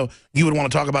show. I know you would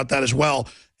want to talk about that as well.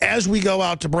 As we go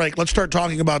out to break, let's start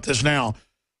talking about this now.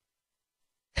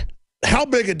 How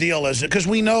big a deal is it? Because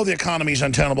we know the economy is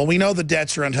untenable. We know the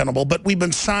debts are untenable. But we've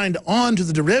been signed on to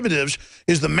the derivatives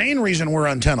is the main reason we're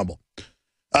untenable.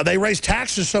 They raised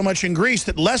taxes so much in Greece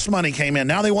that less money came in.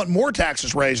 Now they want more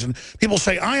taxes raised. And people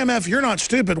say, IMF, you're not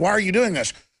stupid. Why are you doing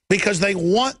this? Because they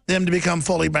want them to become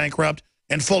fully bankrupt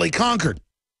and fully conquered.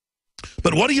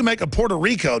 But what do you make of Puerto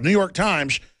Rico? New York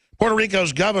Times, Puerto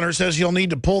Rico's governor says he'll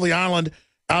need to pull the island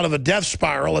out of a death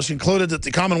spiral. It's concluded that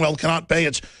the Commonwealth cannot pay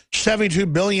its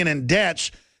 $72 billion in debts,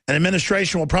 and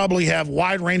administration will probably have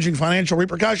wide-ranging financial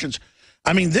repercussions.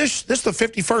 I mean, this is the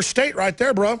 51st state right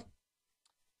there, bro.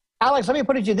 Alex, let me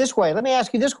put it to you this way. Let me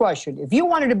ask you this question. If you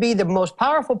wanted to be the most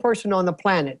powerful person on the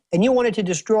planet and you wanted to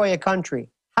destroy a country,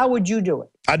 how would you do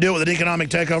it? I'd do it with an economic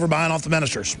takeover, buying off the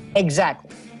ministers. Exactly.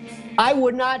 I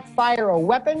would not fire a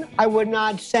weapon. I would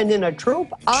not send in a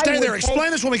troop. Stay there.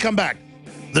 Explain this when we come back.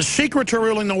 The Secret to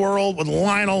Ruling the World with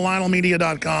Lionel,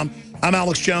 LionelMedia.com. I'm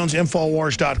Alex Jones,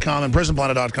 Infowars.com, and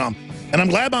PrisonPlanet.com. And I'm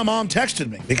glad my mom texted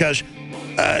me because,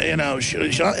 you know,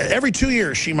 every 2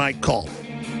 years she might call.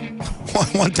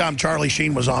 One time Charlie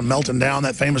Sheen was on Melting Down,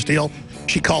 that famous deal.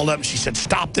 She called up and she said,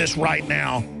 stop this right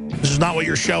now. This is not what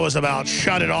your show is about.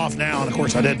 Shut it off now. And, of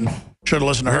course, I didn't. Should have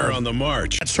listened to her. We're on the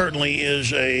march. That certainly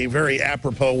is a very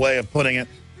apropos way of putting it.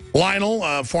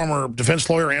 Lionel, former defense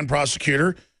lawyer and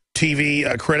prosecutor,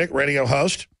 TV critic, radio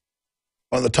host,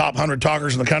 one of the top 100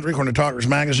 talkers in the country, according to Talkers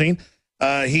Magazine.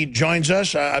 He joins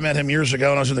us. I met him years ago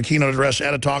when I was in the keynote address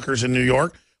at a Talkers in New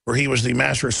York, where he was the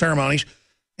master of ceremonies.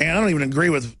 And I don't even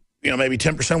agree with, maybe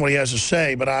 10% what he has to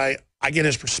say, but I get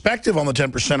his perspective on the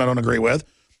 10% I don't agree with.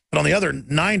 But on the other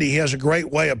 90, he has a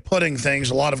great way of putting things,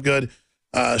 a lot of good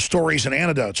stories and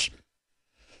anecdotes.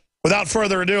 Without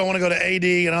further ado, I want to go to AD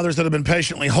and others that have been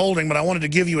patiently holding, but I wanted to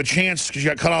give you a chance because you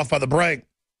got cut off by the break.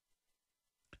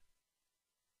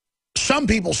 Some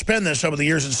people spin this over the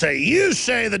years and say, you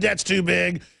say the debt's too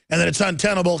big and that it's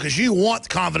untenable because you want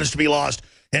confidence to be lost.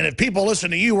 And if people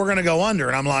listen to you, we're going to go under.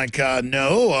 And I'm like,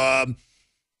 no.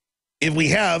 If we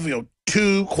have,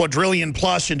 $2 quadrillion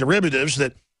plus in derivatives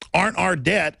that aren't our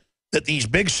debt that these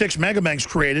big 6 mega banks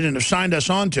created and have signed us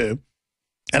onto,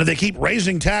 and if they keep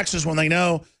raising taxes when they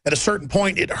know at a certain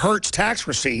point it hurts tax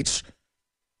receipts,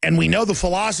 and we know the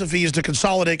philosophy is to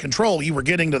consolidate control, you were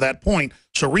getting to that point,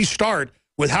 so restart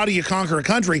with how do you conquer a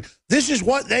country. This is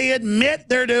what they admit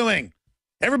they're doing.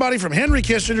 Everybody from Henry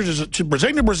Kissinger to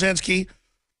Brzezinski Brzezinski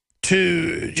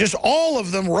to just all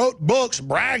of them wrote books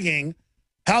bragging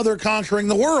how they're conquering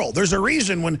the world. There's a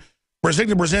reason when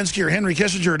Brzezinski Brzezinski or Henry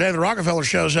Kissinger or David Rockefeller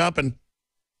shows up and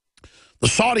the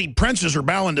Saudi princes are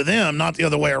bowing to them, not the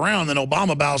other way around, then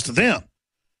Obama bows to them.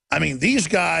 I mean, these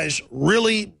guys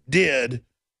really did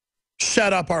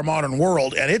set up our modern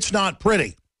world, and it's not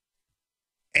pretty.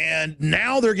 And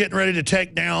now they're getting ready to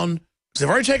take down, because they've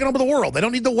already taken over the world. They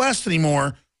don't need the West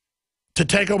anymore to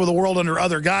take over the world under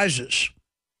other guises,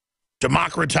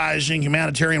 democratizing,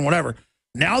 humanitarian, whatever.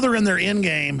 Now they're in their end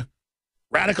game.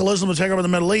 Radicalism will take over the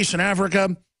Middle East and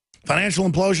Africa, financial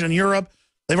implosion in Europe.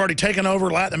 They've already taken over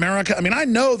Latin America. I mean, I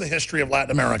know the history of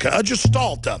Latin America, a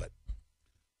gestalt of it.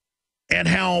 And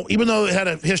how, even though it had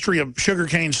a history of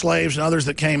sugarcane slaves and others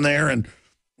that came there and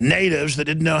natives that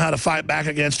didn't know how to fight back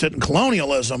against it and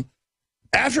colonialism,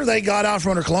 after they got out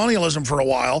from under colonialism for a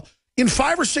while, in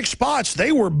 5 or 6 spots,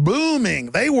 they were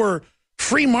booming. They were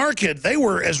free market. They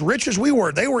were as rich as we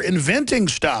were. They were inventing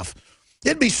stuff.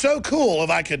 It'd be so cool if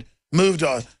I could move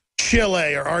to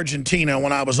Chile or Argentina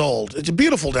when I was old. It's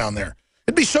beautiful down there.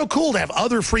 It'd be so cool to have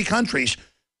other free countries.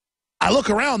 I look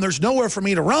around, there's nowhere for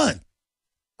me to run.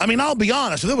 I mean, I'll be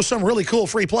honest, if there was some really cool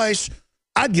free place,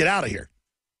 I'd get out of here.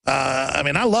 I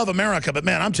mean, I love America, but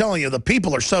man, I'm telling you, the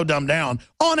people are so dumbed down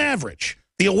on average.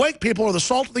 The awake people are the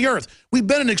salt of the earth. We've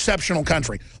been an exceptional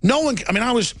country. No one, I mean,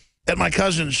 I was at my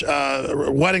cousin's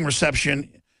wedding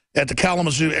reception at the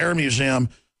Kalamazoo Air Museum.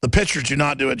 The pictures do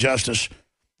not do it justice.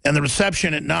 And the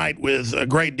reception at night with a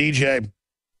great DJ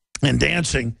and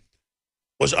dancing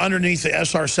was underneath the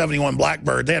SR-71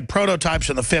 Blackbird. They had prototypes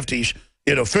in the 50s.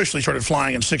 It officially started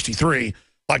flying in 63,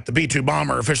 like the B-2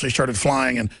 bomber officially started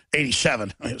flying in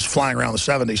 87. It was flying around the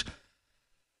 70s.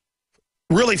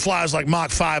 Really flies like Mach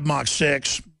 5, Mach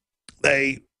 6.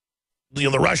 The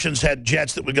Russians had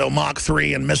jets that would go Mach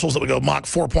 3 and missiles that would go Mach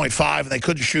 4.5, and they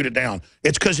couldn't shoot it down.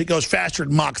 It's because it goes faster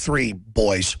than Mach 3,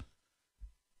 boys.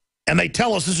 And they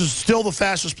tell us this is still the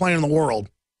fastest plane in the world.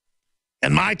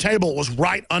 And my table was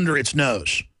right under its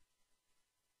nose.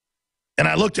 And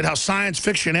I looked at how science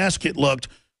fiction-esque it looked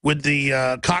with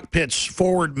the cockpits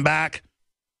forward and back.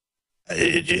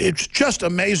 It's just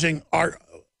amazing, our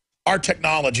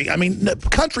technology. I mean,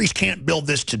 countries can't build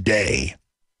this today,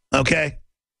 okay?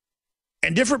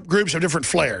 And different groups have different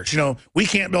flares. You know, we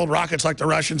can't build rockets like the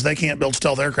Russians. They can't build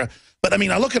stealth aircraft. But, I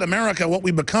mean, I look at America, what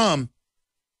we become,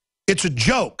 it's a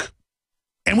joke.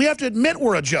 And we have to admit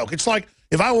we're a joke. It's like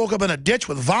if I woke up in a ditch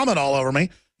with vomit all over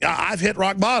me, I've hit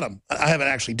rock bottom. I haven't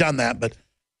actually done that, but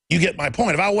you get my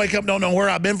point. If I wake up and don't know where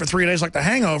I've been for 3 days like the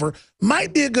hangover,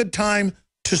 might be a good time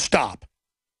to stop.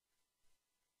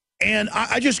 And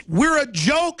we're a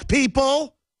joke,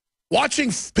 people.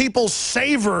 Watching people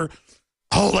savor,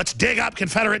 oh, let's dig up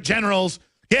Confederate generals.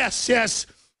 Yes, yes.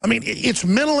 I mean, it's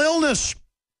mental illness.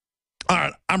 All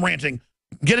right, I'm ranting.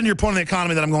 Get into your point on the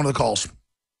economy, then I'm going to the calls.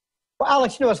 Well,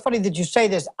 Alex, you know, it's funny that you say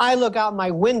this. I look out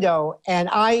my window, and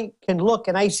I can look,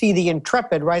 and I see the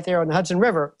Intrepid right there on the Hudson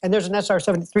River, and there's an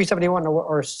SR-371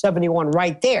 or 71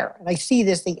 right there. And I see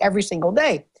this thing every single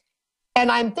day.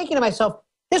 And I'm thinking to myself,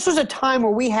 this was a time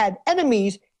where we had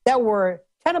enemies that were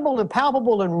tenable and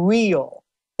palpable and real.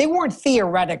 They weren't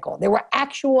theoretical. They were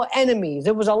actual enemies.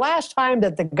 It was the last time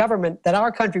that the government, that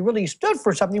our country really stood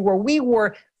for something where we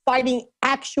were fighting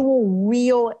actual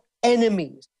real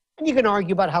enemies. And you can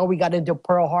argue about how we got into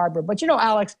Pearl Harbor. But, you know,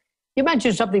 Alex, you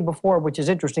mentioned something before which is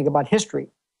interesting about history,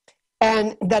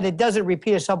 and that it doesn't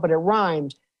repeat itself, but it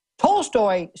rhymes.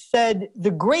 Tolstoy said the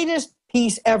greatest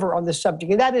piece ever on this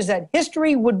subject, and that is that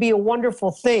history would be a wonderful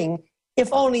thing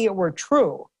if only it were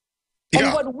true. Yeah.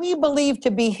 And what we believe to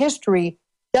be history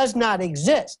does not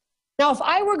exist. Now, if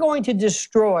I were going to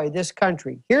destroy this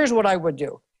country, here's what I would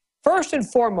do. First and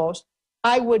foremost,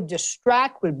 I would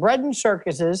distract with bread and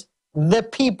circuses the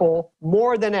people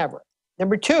more than ever.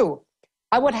 Number two,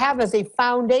 I would have as a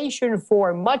foundation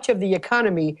for much of the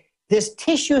economy this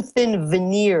tissue-thin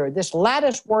veneer, this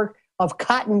lattice work of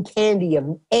cotton candy,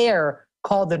 of air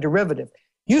called the derivative.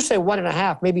 You say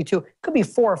 1.5, maybe 2, could be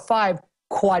 4 or 5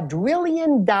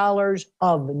 quadrillion dollars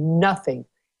of nothing.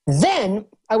 Then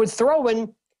I would throw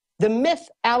in the myth,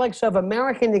 Alex, of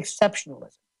American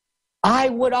exceptionalism. I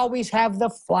would always have the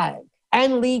flag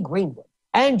and Lee Greenwood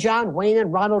and John Wayne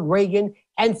and Ronald Reagan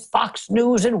and Fox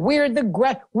News and We're the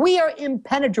Great. We are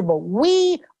impenetrable.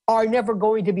 We are never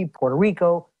going to be Puerto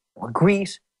Rico or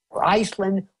Greece or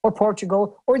Iceland or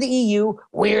Portugal or the EU.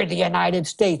 We're the United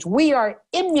States. We are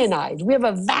immunized. We have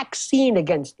a vaccine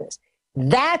against this.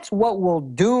 That's what will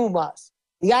doom us.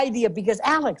 The idea, because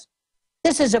Alex,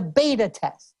 this is a beta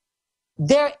test.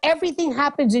 Everything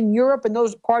happens in Europe and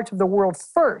those parts of the world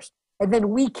first, and then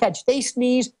we catch. They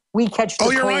sneeze, we catch the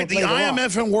cold. Oh, you're right. The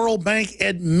IMF and World Bank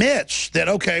admits that,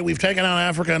 okay, we've taken out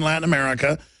Africa and Latin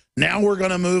America. Now we're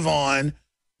going to move on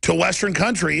to Western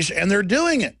countries, and they're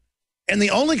doing it. And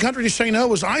the only country to say no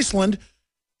was Iceland,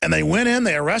 and they went in,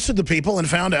 they arrested the people, and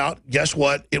found out, guess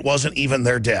what? It wasn't even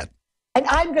their debt. And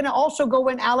I'm going to also go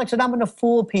in, Alex, and I'm going to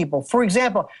fool people. For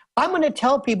example, I'm going to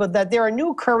tell people that there are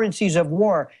new currencies of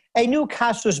war, a new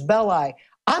casus belli.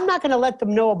 I'm not going to let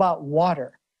them know about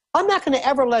water. I'm not going to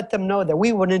ever let them know that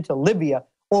we went into Libya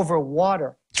over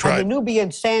water. That's right. And the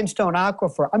Nubian sandstone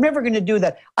aquifer. I'm never going to do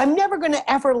that. I'm never going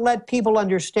to ever let people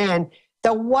understand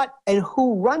that what and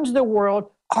who runs the world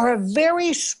are a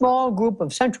very small group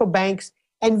of central banks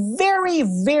and very,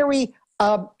 very,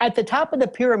 at the top of the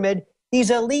pyramid, these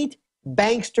elite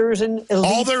banksters and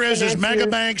elite all there is financiers. mega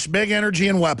banks, big energy,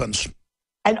 and weapons.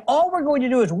 And all we're going to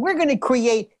do is we're going to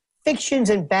create fictions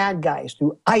and bad guys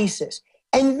through ISIS.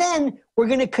 And then we're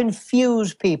going to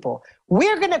confuse people.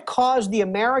 We're going to cause the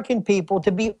American people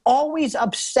to be always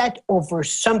upset over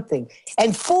something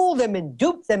and fool them and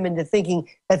dupe them into thinking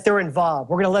that they're involved.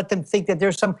 We're going to let them think that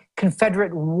there's some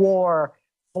Confederate war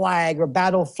flag or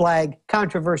battle flag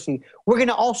controversy. We're going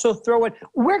to also throw it.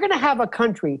 We're going to have a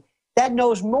country that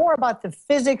knows more about the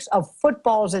physics of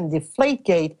footballs and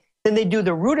Deflategate than they do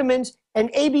the rudiments and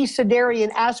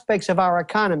abecedarian aspects of our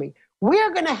economy.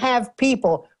 We're going to have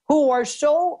people who are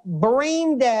so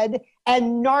brain dead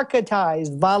and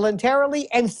narcotized voluntarily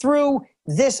and through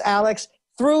this, Alex,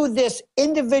 through this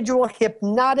individual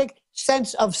hypnotic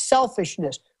sense of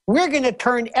selfishness. We're going to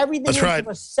turn everything into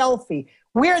a selfie.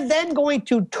 We're then going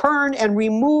to turn and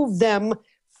remove them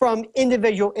from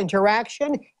individual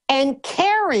interaction and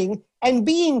caring and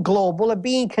being global and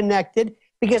being connected.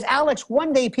 Because, Alex,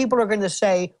 one day people are going to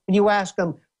say, when you ask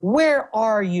them, where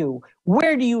are you?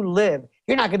 Where do you live?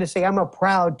 You're not going to say, I'm a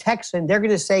proud Texan. They're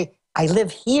going to say, I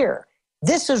live here.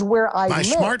 This is where I live. My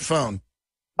smartphone.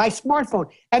 My smartphone.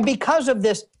 And because of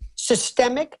this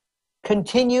systemic,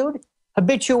 continued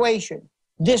habituation,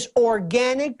 this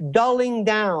organic dulling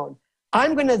down,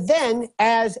 I'm going to then,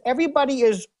 as everybody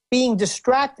is being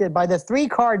distracted by the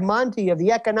three-card Monte of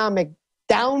the economic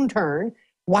downturn,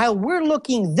 while we're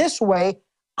looking this way,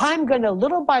 I'm going to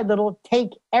little by little take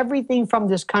everything from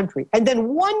this country. And then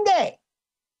one day,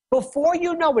 before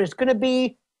you know it, it's going to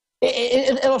be,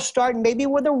 it'll start maybe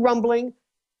with a rumbling.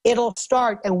 It'll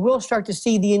start, and we'll start to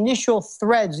see the initial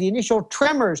threads, the initial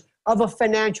tremors of a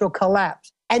financial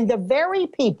collapse. And the very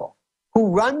people who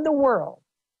run the world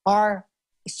are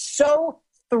so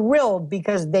thrilled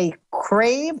because they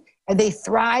crave and they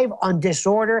thrive on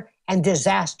disorder and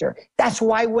disaster. That's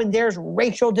why when there's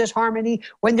racial disharmony,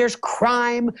 when there's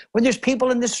crime, when there's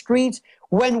people in the streets,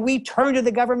 when we turn to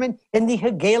the government in the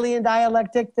Hegelian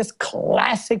dialectic, this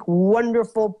classic,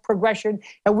 wonderful progression,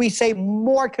 and we say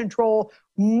more control,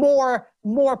 more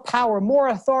power, more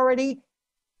authority,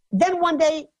 then one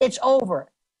day it's over.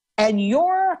 And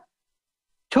your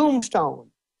tombstone,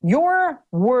 your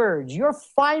words, your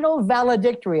final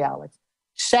valedictory, Alex,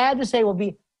 sad to say, will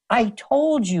be, I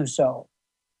told you so.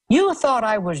 You thought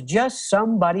I was just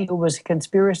somebody who was a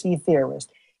conspiracy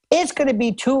theorist. It's going to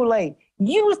be too late.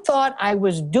 You thought I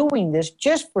was doing this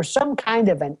just for some kind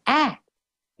of an act.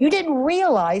 You didn't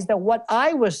realize that what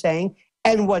I was saying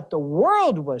and what the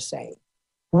world was saying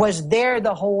was there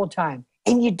the whole time.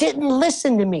 And you didn't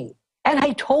listen to me. And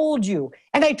I told you.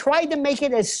 And I tried to make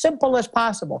it as simple as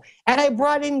possible. And I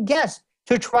brought in guests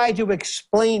to try to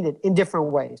explain it in different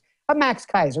ways. A Max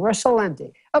Kaiser, a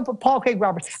Salenti, a Paul Craig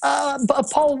Roberts, a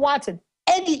Paul Watson.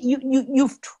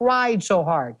 You've tried so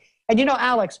hard. And you know,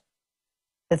 Alex,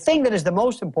 the thing that is the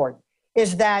most important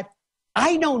is that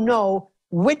I don't know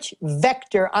which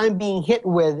vector I'm being hit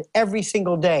with every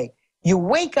single day. You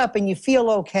wake up and you feel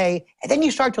okay, and then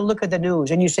you start to look at the news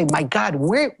and you say, my God,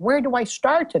 where do I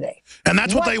start today? And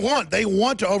that's what they want. They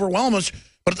want to overwhelm us.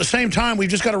 But at the same time, we've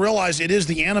just got to realize it is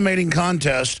the animating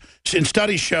contest. And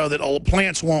studies show that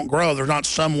plants won't grow. There's not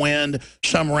some wind,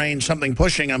 some rain, something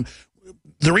pushing them.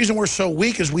 The reason we're so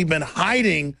weak is we've been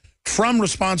hiding from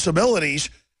responsibilities.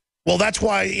 Well, that's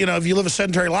why, you know, if you live a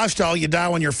sedentary lifestyle, you die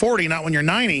when you're 40, not when you're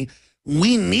 90.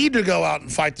 We need to go out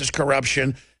and fight this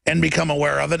corruption and become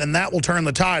aware of it, and that will turn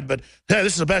the tide. But hey,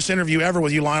 this is the best interview ever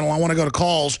with you, Lionel. I want to go to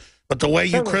calls, but the way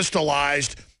you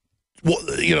crystallized,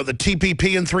 you know, the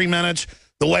TPP in 3 minutes,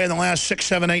 the way in the last 6,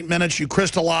 7, 8 minutes you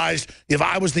crystallized, if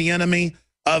I was the enemy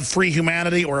of free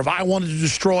humanity, or if I wanted to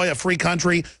destroy a free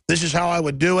country, this is how I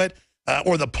would do it,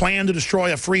 or the plan to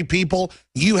destroy a free people,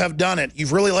 you have done it.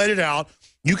 You've really laid it out.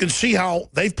 You can see how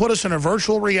they've put us in a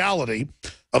virtual reality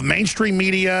of mainstream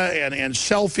media and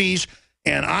selfies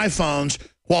and iPhones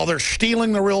while they're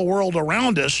stealing the real world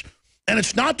around us. And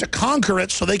it's not to conquer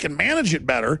it so they can manage it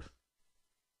better.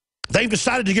 They've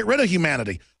decided to get rid of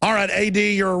humanity. All right, AD,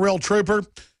 you're a real trooper.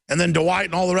 And then Dwight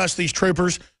and all the rest of these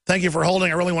troopers, thank you for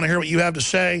holding. I really want to hear what you have to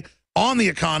say on the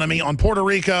economy, on Puerto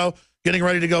Rico, getting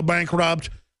ready to go bankrupt,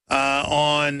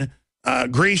 on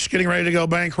Greece getting ready to go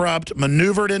bankrupt,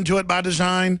 maneuvered into it by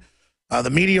design. The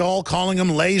media all calling them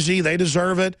lazy. They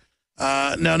deserve it.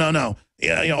 No.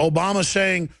 Yeah, Obama's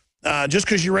saying just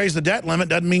because you raise the debt limit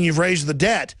doesn't mean you've raised the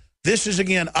debt. This is,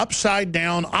 again, upside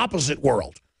down, opposite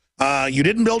world. You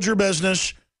didn't build your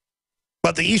business,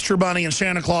 but the Easter Bunny and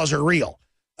Santa Claus are real.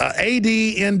 AD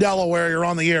in Delaware, you're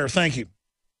on the air. Thank you.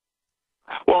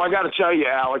 Well, I got to tell you,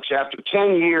 Alex, after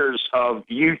 10 years of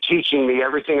you teaching me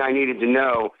everything I needed to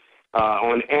know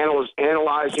on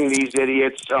analyzing these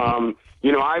idiots,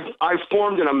 I've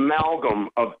formed an amalgam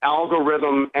of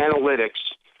algorithm analytics,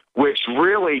 which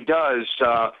really does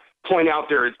point out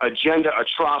their agenda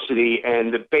atrocity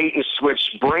and the bait and switch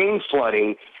brain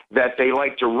flooding that they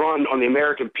like to run on the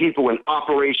American people in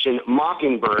Operation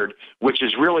Mockingbird, which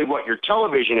is really what your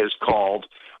television is called.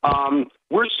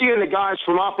 We're seeing the guys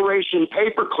from Operation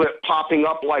Paperclip popping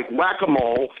up like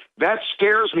whack-a-mole. That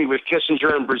scares me with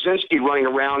Kissinger and Brzezinski running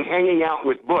around, hanging out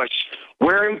with Bush,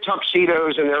 wearing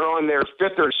tuxedos, and they're on their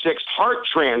fifth or sixth heart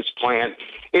transplant.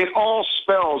 It all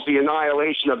spells the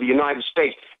annihilation of the United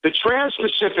States. The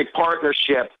Trans-Pacific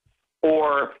Partnership,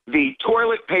 or the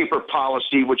toilet paper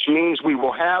policy, which means we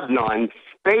will have none,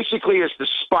 basically is the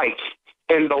spike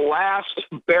in the last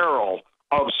barrel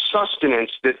of sustenance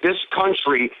that this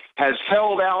country has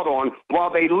held out on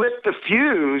while they lit the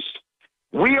fuse.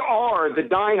 We are the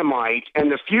dynamite,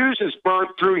 and the fuse is burnt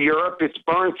through Europe. It's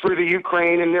burned through the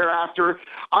Ukraine and thereafter.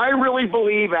 I really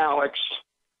believe, Alex,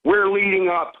 we're leading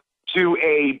up to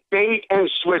a bait and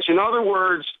switch. In other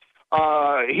words,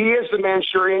 he is the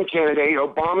Manchurian candidate.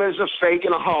 Obama is a fake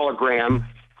and a hologram.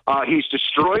 He's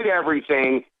destroyed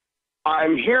everything.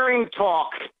 I'm hearing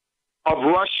talk of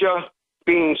Russia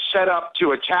being set up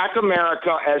to attack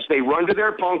America as they run to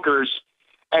their bunkers,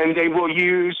 and they will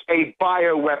use a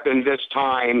bioweapon this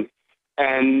time.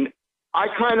 And I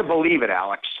kind of believe it,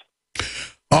 Alex.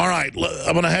 All right.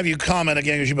 I'm going to have you comment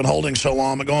again because you've been holding so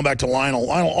long, but going back to Lionel.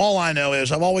 All I know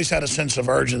is I've always had a sense of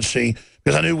urgency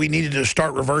because I knew we needed to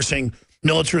start reversing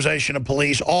militarization of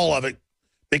police, all of it,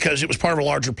 because it was part of a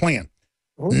larger plan.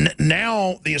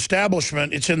 Now the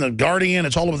establishment, it's in the Guardian,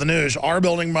 it's all over the news, are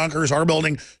building bunkers, are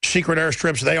building secret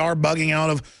airstrips. They are bugging out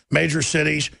of major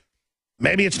cities.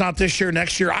 Maybe it's not this year,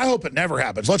 next year. I hope it never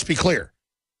happens. Let's be clear.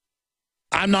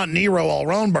 I'm not Nero all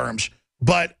around berms,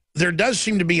 but there does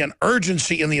seem to be an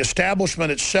urgency in the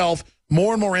establishment itself,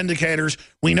 more and more indicators.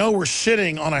 We know we're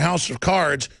sitting on a house of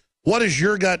cards. What does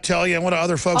your gut tell you, and what do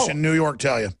other folks in New York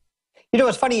tell you? You know,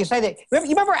 it's funny you say that. You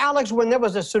remember, Alex, when there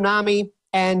was a tsunami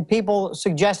and people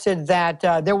suggested that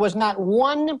there was not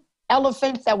one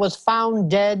elephant that was found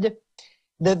dead?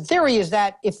 The theory is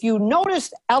that if you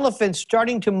notice elephants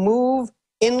starting to move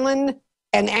inland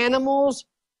and animals,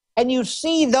 and you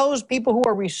see those people who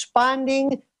are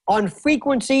responding on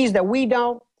frequencies that we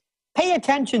don't, pay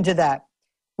attention to that.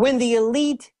 When the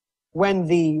elite, when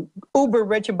the uber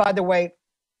rich, and by the way,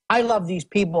 I love these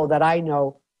people that I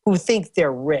know who think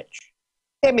they're rich.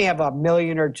 They may have $1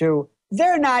 million or $2 million.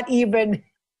 They're not even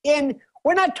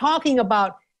we're not talking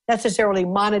about necessarily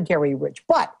monetary rich,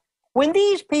 but when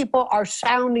these people are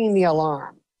sounding the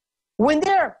alarm, when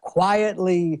they're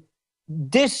quietly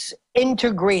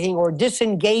disintegrating or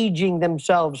disengaging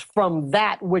themselves from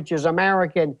that which is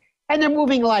American, and they're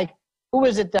moving like, who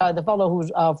is it, the fellow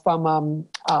who's from,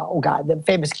 the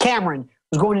famous Cameron,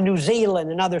 who's going to New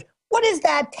Zealand and others. What does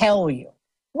that tell you?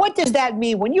 What does that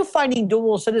mean when you're finding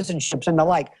dual citizenships and the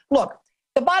like? Look,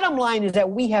 the bottom line is that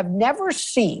we have never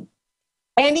seen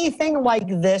anything like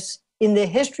this in the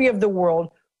history of the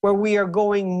world, where we are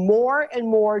going more and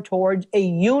more towards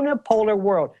a unipolar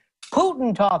world.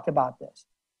 Putin talked about this.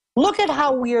 Look at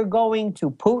how we are going to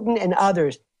Putin and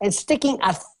others and sticking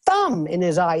a thumb in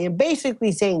his eye and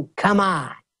basically saying, come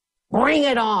on, bring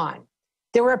it on.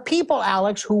 There are people,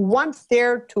 Alex, who want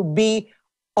there to be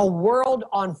a world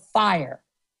on fire.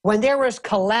 When there is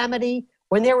calamity,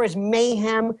 when there is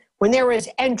mayhem, when there is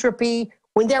entropy,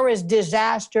 when there is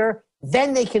disaster,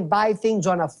 then they can buy things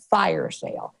on a fire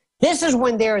sale. This is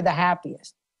when they're the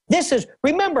happiest.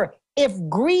 Remember, if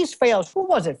Greece fails, who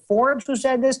was it, Forbes who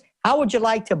said this? How would you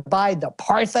like to buy the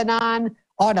Parthenon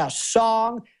on a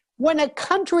song? When a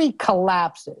country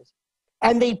collapses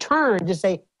and they turn to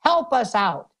say, help us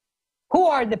out, who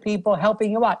are the people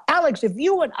helping you out? Alex, if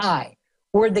you and I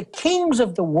were the kings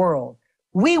of the world,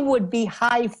 we would be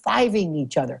high-fiving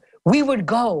each other. We would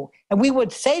go and we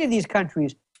would say to these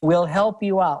countries, we'll help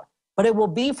you out, but it will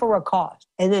be for a cost.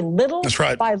 And then little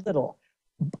by little,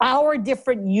 our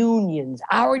different unions,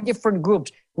 our different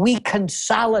groups, we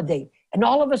consolidate. And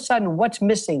all of a sudden, what's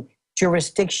missing?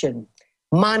 Jurisdiction,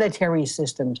 monetary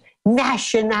systems,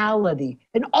 nationality,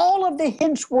 and all of the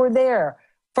hints were there.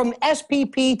 from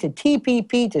SPP to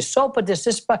TPP to SOPA to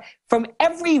CISPA, from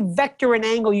every vector and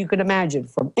angle you could imagine,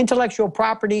 from intellectual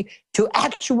property to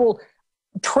actual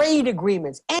trade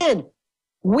agreements. And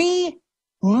we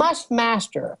must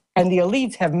master, and the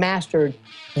elites have mastered,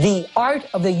 the art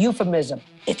of the euphemism.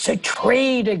 It's a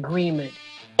trade agreement.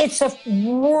 It's a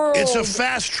world. It's a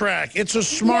fast track. It's a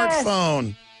smartphone.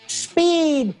 Yes.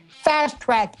 Speed, fast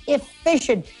track,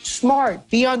 efficient, smart,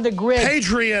 beyond the grid.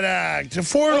 Patriot Act,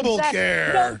 affordable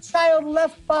care. No child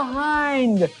left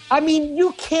behind. I mean,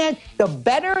 you can't, the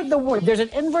better the word, there's an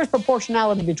inverse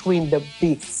proportionality between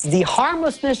the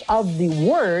harmlessness of the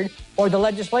word or the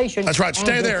legislation. That's right.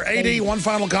 Stay there. AD, one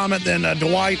final comment, then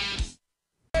Dwight.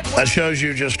 That shows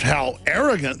you just how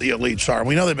arrogant the elites are.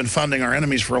 We know they've been funding our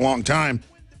enemies for a long time.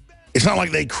 It's not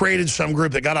like they created some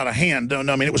group that got out of hand. No,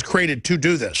 I mean, it was created to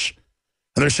do this.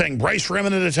 And they're saying, brace for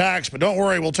imminent attacks, but don't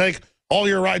worry, we'll take all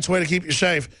your rights away to keep you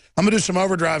safe. I'm going to do some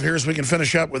overdrive here so we can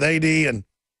finish up with AD and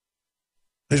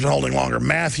who's been holding longer.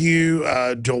 Matthew,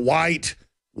 Dwight,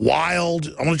 Wild.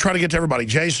 I'm going to try to get to everybody.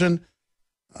 Jason,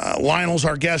 Lionel's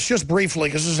our guest, just briefly,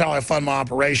 because this is how I fund my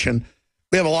operation.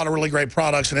 We have a lot of really great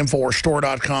products at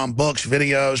InfoWarsStore.com, books,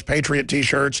 videos, Patriot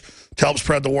T-shirts to help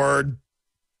spread the word.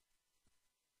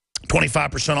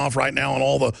 25% off right now on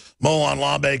all the Molon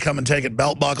Labe come and take it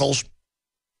belt buckles.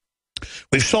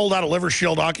 We've sold out of Liver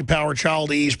Shield, OccuPower,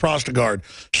 Child Ease, Prostagard.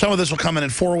 Some of this will come in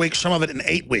 4 weeks, some of it in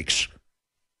 8 weeks.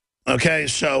 Okay,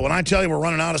 so when I tell you we're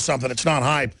running out of something, it's not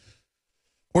hype.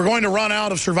 We're going to run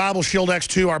out of Survival Shield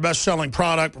X2, our best-selling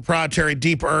product, proprietary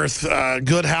Deep Earth,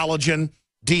 good halogen,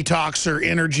 detoxer,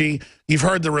 energy. You've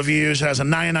heard the reviews. It has a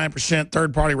 99%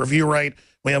 third-party review rate.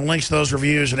 We have links to those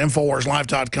reviews at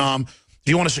InfoWarsLife.com. If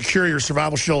you want to secure your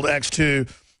Survival Shield X2,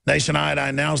 Nascent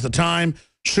Iodine, now's the time.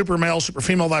 Super Male, Super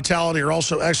Female Vitality are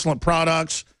also excellent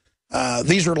products.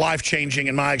 These are life-changing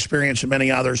in my experience and many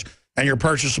others, and your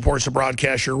purchase supports the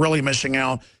broadcast. You're really missing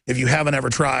out if you haven't ever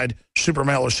tried Super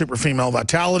Male or Super Female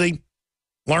Vitality.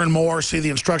 Learn more, see the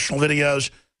instructional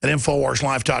videos at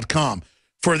InfoWarsLife.com.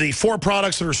 For the 4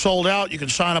 products that are sold out, you can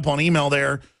sign up on email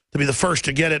there to be the first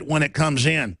to get it when it comes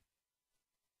in.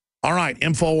 All right,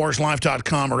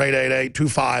 InfoWarsLife.com or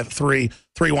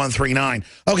 888-253-3139.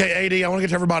 Okay, AD, I want to get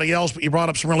to everybody else, but you brought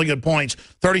up some really good points.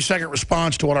 30-second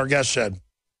response to what our guest said.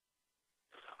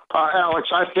 Alex,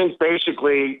 I think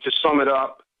basically, to sum it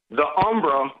up, the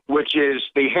Umbra, which is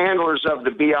the handlers of the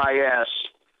BIS,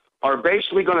 are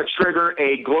basically going to trigger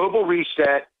a global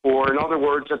reset, or in other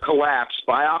words, a collapse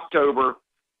by October.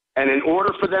 And in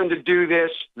order for them to do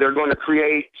this, they're going to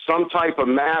create some type of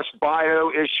mass bio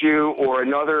issue or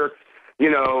another,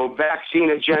 vaccine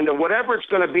agenda, whatever it's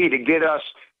going to be to get us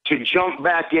to jump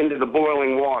back into the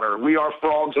boiling water. We are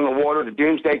frogs in the water. The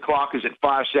doomsday clock is at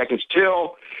 5 seconds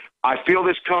till. I feel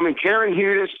this coming. Karen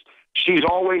Hudis, she's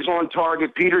always on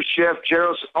target. Peter Schiff,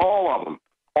 Jaros, all of them.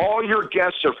 All your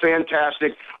guests are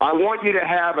fantastic. I want you to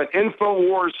have an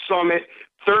InfoWars Summit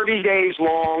 30 days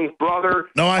long, brother.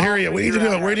 No, I hear you. We need to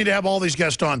do it. We need to have all these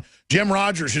guests on. Jim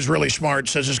Rogers, who's really smart,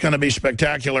 says it's going to be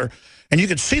spectacular. And you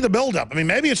can see the buildup. I mean,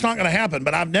 maybe it's not going to happen,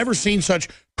 but I've never seen such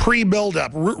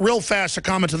pre-buildup. Real fast, a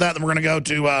comment to that, then we're going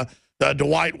to go to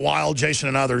Dwight, Wild, Jason,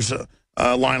 and others.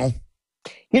 Lionel.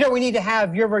 We need to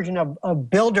have your version of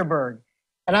Bilderberg.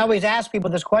 And I always ask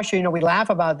people this question. We laugh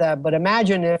about that, but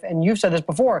imagine if, and you've said this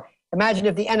before, imagine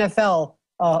if the NFL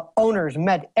owners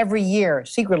met every year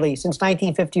secretly since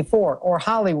 1954, or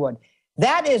Hollywood.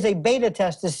 That is a beta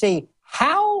test to see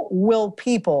how will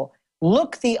people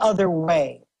look the other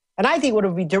way. And I think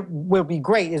what would be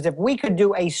great is if we could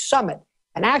do a summit,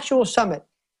 an actual summit.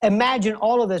 Imagine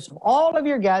all of this, all of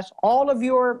your guests, all of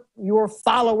your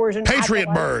followers and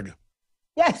Patriotberg.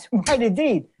 Yes, right,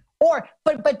 indeed.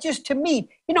 But just to meet,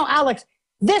 Alex,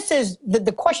 this is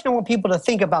the question I want people to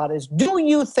think about is, do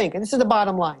you think, and this is the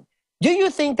bottom line, do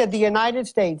you think that the United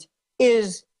States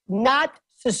is not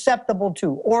susceptible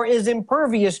to or is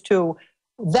impervious to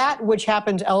that which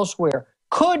happens elsewhere?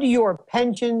 Could your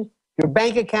pension, your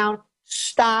bank account,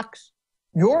 stocks,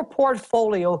 your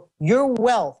portfolio, your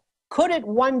wealth, could it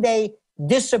one day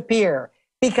disappear?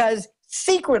 Because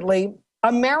secretly,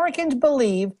 Americans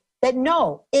believe that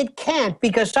no, it can't,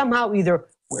 because somehow either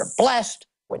we're blessed,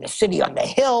 we're in a city on the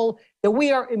hill, that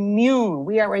we are immune,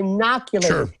 we are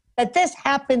inoculated. Sure. That this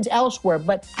happens elsewhere.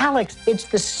 But, Alex, it's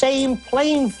the same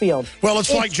playing field. Well, it's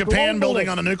like Japan building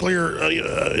on a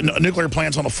nuclear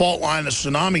plants on a fault line in a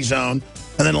tsunami zone,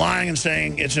 and then lying and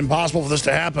saying it's impossible for this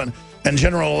to happen, and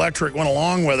General Electric went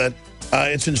along with it.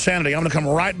 It's insanity. I'm going to come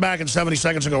right back in 70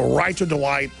 seconds and go right to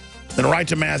Dwight, then right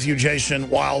to Matthew, Jason,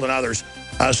 Wild, and others.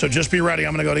 So just be ready.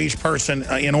 I'm going to go to each person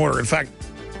in order. In fact,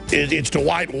 it's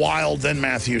Dwight, Wild, then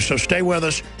Matthew. So stay with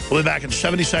us. We'll be back in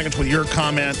 70 seconds with your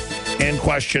comment and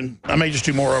question. I may just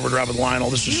do more Overdrive with Lionel.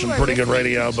 This is some pretty good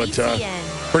radio, but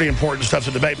pretty important stuff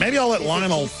to debate. Maybe I'll let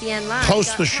Lionel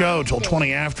host the show till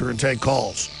 20 after and take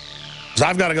calls, because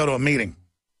I've got to go to a meeting.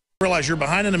 Realize you're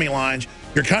behind enemy lines.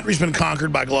 Your country's been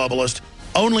conquered by globalists.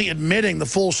 Only admitting the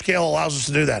full scale allows us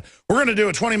to do that. We're going to do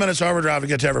a 20 minutes overdrive to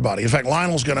get to everybody. In fact,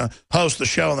 Lionel's going to host the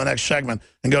show in the next segment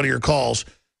and go to your calls.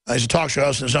 He's a talk show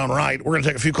host in his own right. We're going to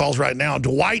take a few calls right now.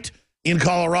 Dwight in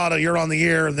Colorado, you're on the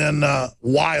air. Then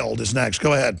Wild is next.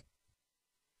 Go ahead.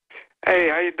 Hey,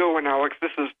 how you doing, Alex?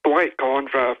 This is Dwight calling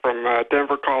from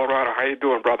Denver, Colorado. How you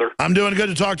doing, brother? I'm doing good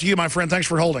to talk to you, my friend. Thanks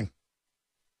for holding.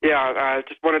 Yeah, I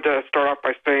just wanted to start off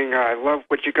by saying I love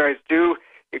what you guys do.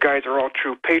 You guys are all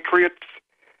true patriots,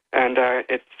 and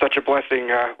it's such a blessing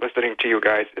listening to you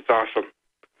guys. It's awesome.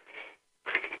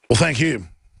 Well, thank you.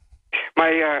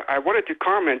 I wanted to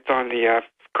comment on the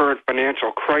current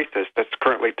financial crisis that's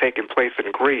currently taking place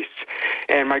in Greece.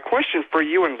 And my question for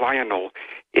you and Lionel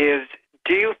is,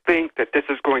 do you think that this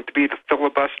is going to be the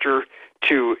filibuster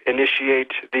to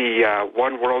initiate the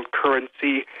one world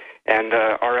currency and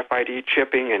RFID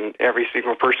chipping in every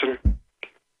single person?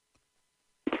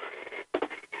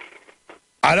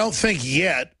 I don't think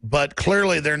yet, but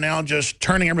clearly they're now just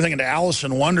turning everything into Alice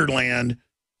in Wonderland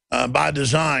by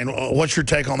design. What's your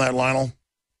take on that, Lionel?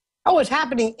 Oh, it's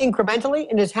happening incrementally,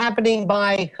 and it's happening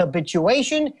by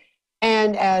habituation,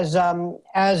 and as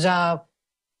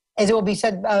it will be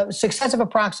said, successive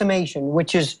approximation,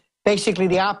 which is basically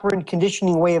the operant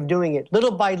conditioning way of doing it. Little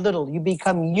by little, you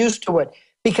become used to it.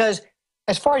 Because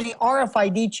as far as the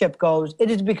RFID chip goes,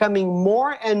 it is becoming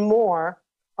more and more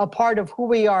a part of who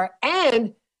we are.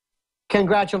 And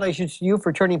congratulations to you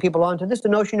for turning people on to this, the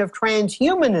notion of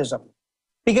transhumanism.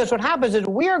 Because what happens is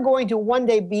we are going to one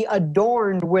day be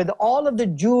adorned with all of the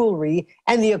jewelry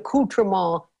and the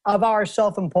accoutrement of our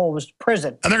self-imposed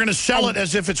prison. And they're going to sell it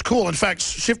as if it's cool. In fact,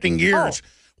 shifting gears,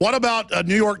 what about a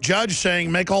New York judge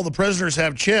saying make all the prisoners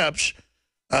have chips?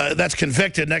 That's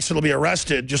convicted. Next, it'll be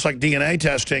arrested, just like DNA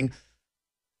testing,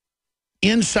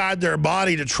 inside their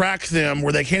body to track them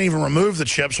where they can't even remove the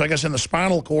chip. So I guess in the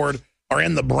spinal cord or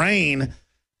in the brain.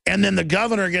 And then the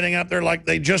governor getting up there like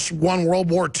they just won World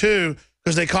War II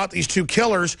because they caught these two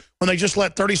killers when they just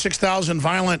let 36,000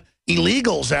 violent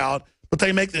illegals out. But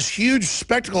they make this huge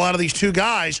spectacle out of these two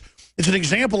guys. It's an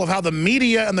example of how the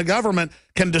media and the government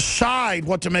can decide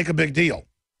what to make a big deal.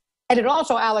 And it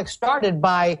also, Alex, started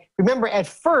by, remember, at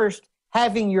first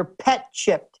having your pet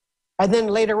chipped. And then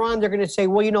later on, they're going to say,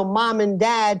 well, you know, mom and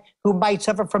dad who might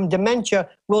suffer from dementia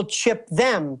will chip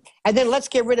them. And then let's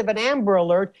get rid of an Amber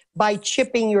Alert by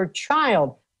chipping your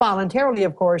child, voluntarily,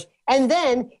 of course. And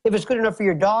then if it's good enough for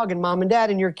your dog and mom and dad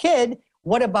and your kid,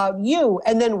 what about you?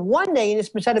 And then one day, and it's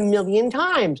been said a million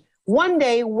times, one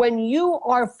day when you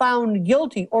are found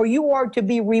guilty or you are to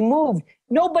be removed,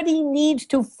 nobody needs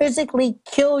to physically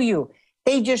kill you.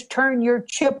 They just turn your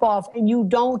chip off and you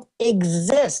don't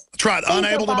exist. That's right.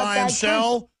 Unable to buy and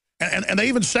sell. And they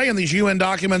even say in these UN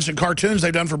documents and cartoons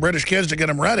they've done for British kids to get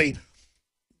them ready,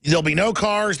 there'll be no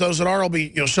cars. Those that are will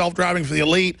be self-driving for the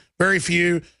elite, very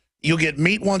few. You'll get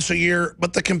meat once a year,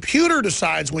 but the computer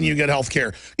decides when you get health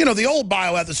care. You know, the old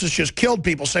bioethicists just killed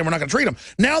people saying we're not going to treat them.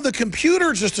 Now the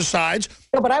computer just decides.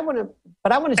 No, but I want to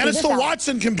and it's the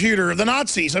Watson computer, the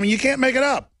Nazis. I mean, you can't make it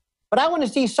up. But I want to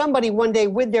see somebody one day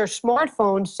with their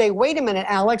smartphone say, wait a minute,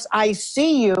 Alex, I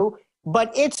see you,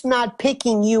 but it's not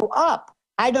picking you up.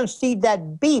 I don't see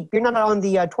that beep. You're not on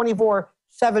the 24/7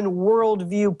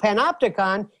 worldview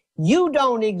panopticon. You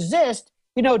don't exist.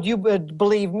 You know, do you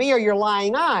believe me or your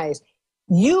lying eyes?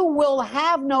 You will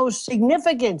have no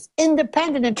significance,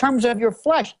 independent in terms of your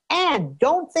flesh. And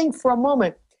don't think for a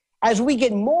moment, as we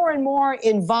get more and more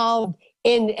involved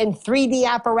in 3D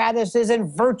apparatuses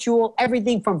and virtual,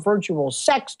 everything from virtual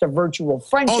sex to virtual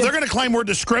friendship. Oh, they're going to claim we're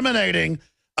discriminating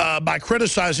by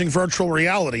criticizing virtual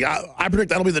reality. I predict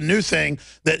that'll be the new thing,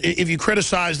 that if you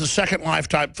criticize the Second Life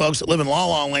type folks that live in La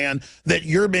La Land, that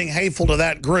you're being hateful to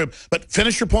that group. But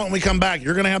finish your point when we come back.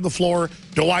 You're going to have the floor.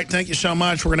 Dwight, thank you so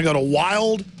much. We're going to go to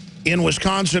Wild in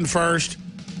Wisconsin first,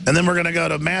 and then we're going to go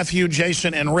to Matthew,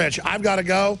 Jason, and Rich. I've got to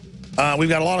go. We've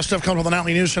got a lot of stuff coming from the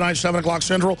Nightly News tonight, 7 o'clock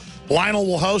Central. Lionel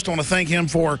will host. I want to thank him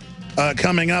for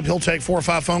coming up. He'll take 4 or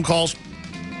 5 phone calls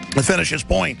to finish his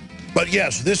point. But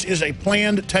yes, this is a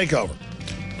planned takeover.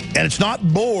 And it's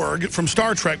not Borg from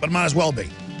Star Trek, but it might as well be.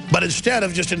 But instead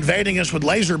of just invading us with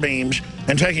laser beams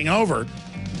and taking over,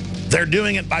 they're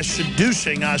doing it by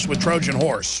seducing us with Trojan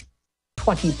horse.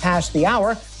 20 past the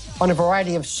hour on a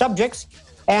variety of subjects.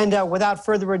 And without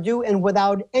further ado and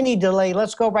without any delay,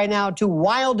 let's go right now to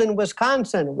Wild in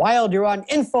Wisconsin. Wild, you're on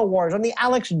InfoWars on the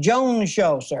Alex Jones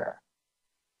Show, sir.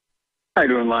 How you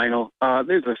doing, Lionel?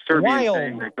 There's a Serbian Wild.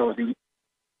 saying that goes.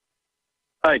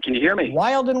 Hi, can you hear me?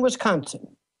 Wild in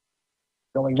Wisconsin.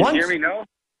 Going Can once, you hear me now?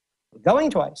 going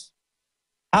twice.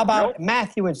 How about Nope.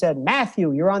 Matthew instead?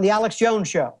 Matthew, you're on the Alex Jones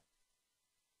Show.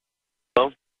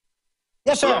 Hello?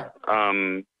 Yes, sir.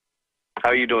 Hello. How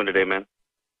are you doing today, man?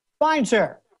 Fine,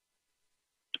 sir.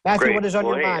 Matthew, Great. what is on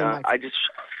Well, your hey, mind?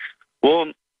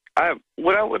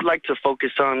 what I would like to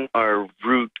focus on are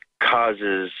root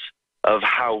causes of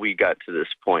how we got to this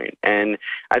point. And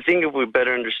I think if we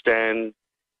better understand,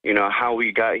 how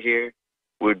we got here,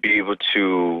 we'd be able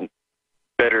to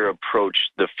better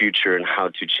approach the future and how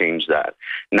to change that.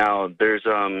 Now, there's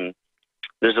a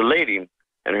lady,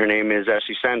 and her name is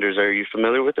Ashley Sanders. Are you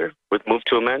familiar with her? With Move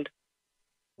to Amend?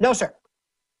 No, sir.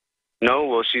 No,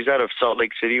 well, she's out of Salt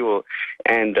Lake City. Well,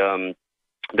 and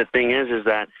the thing is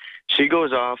that she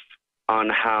goes off on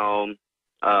how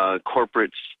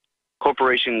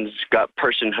corporations got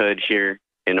personhood here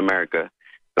in America.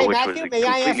 Hey, which Matthew, was may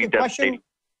I ask completely a question? devastating.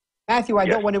 Matthew, I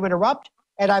Yes. don't want to interrupt,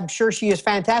 and I'm sure she is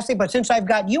fantastic, but since I've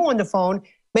got you on the phone,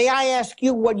 may I ask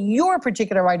you what your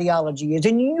particular ideology is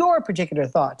and your particular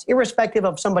thoughts, irrespective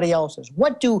of somebody else's?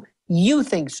 What do you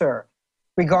think, sir,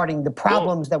 regarding the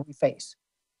problems that we face?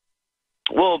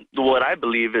 Well, what I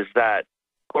believe is that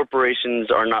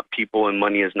corporations are not people and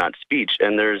money is not speech.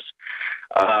 And there's,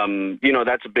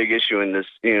 that's a big issue in this,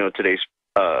 today's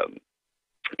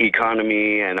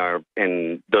economy and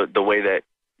the way that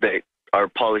our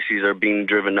policies are being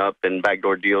driven up and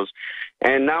backdoor deals.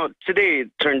 And now today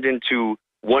it turned into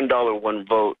 $1, one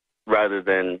vote rather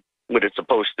than what it's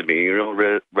supposed to be,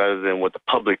 rather than what the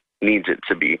public needs it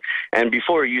to be. And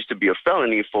before it used to be a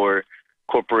felony for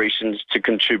corporations to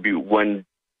contribute 1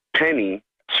 penny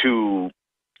to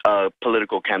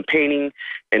political campaigning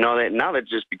and all that. Now that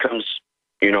just becomes,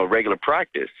 regular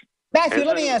practice. Matthew, And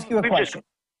let so me ask you a question.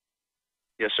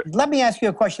 Yes, sir. Let me ask you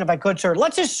a question if I could, sir.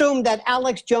 Let's assume that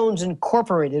Alex Jones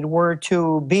Incorporated were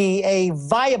to be a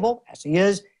viable, as he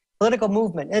is, political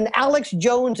movement, and Alex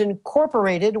Jones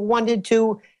Incorporated wanted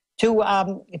to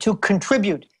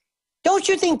contribute. Don't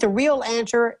you think the real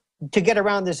answer to get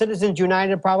around the Citizens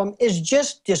United problem is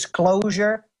just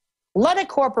disclosure? Let a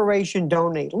corporation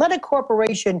donate. Let a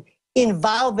corporation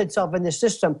involve itself in the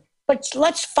system. But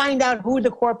let's find out who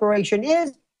the corporation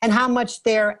is and how much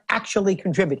they're actually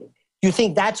contributing. Do you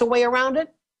think that's a way around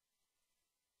it?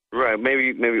 Right,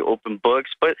 maybe open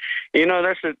books, but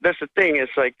that's the thing.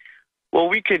 It's like, well,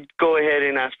 we could go ahead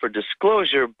and ask for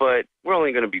disclosure, but we're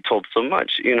only going to be told so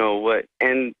much, what?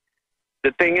 And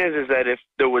the thing is that if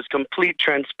there was complete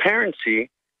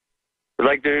transparency,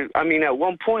 at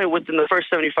one point within the first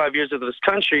 75 years of this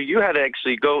country, you had to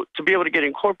actually go to be able to get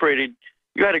incorporated.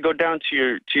 You had to go down to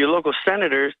your local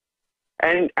senators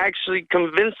and actually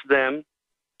convince them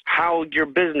how your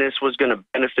business was going to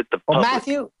benefit the public.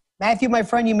 Well, Matthew, my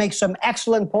friend, you make some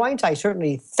excellent points. I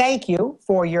certainly thank you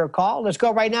for your call. Let's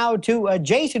go right now to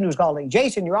Jason, who's calling.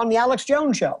 Jason, you're on the Alex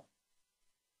Jones Show.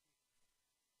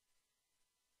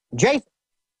 Jason.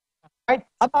 All right.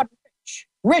 How about Rich?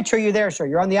 Rich, are you there, sir?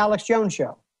 You're on the Alex Jones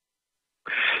Show.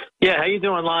 Yeah, how you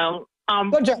doing, Lyle?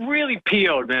 I'm Good, sir. really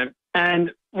PO'd, man.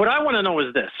 And what I want to know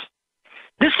is this.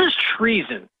 This is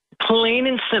treason, plain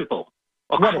and simple,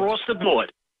 across the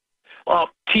board.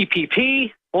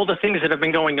 TPP, all the things that have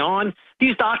been going on,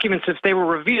 these documents, if they were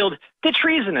revealed, they're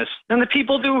treasonous. And the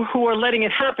people who are letting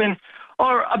it happen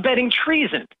are abetting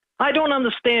treason. I don't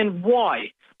understand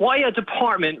why. Why a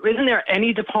department? Isn't there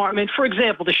any department? For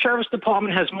example, the sheriff's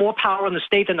department has more power in the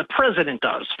state than the president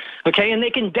does, okay? And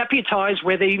they can deputize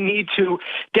where they need to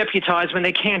deputize when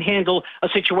they can't handle a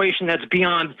situation that's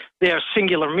beyond their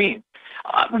singular means.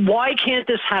 Why can't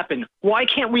this happen? Why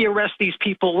can't we arrest these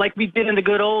people like we did in the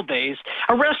good old days?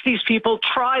 Arrest these people,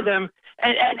 try them,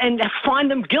 and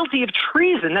find them guilty of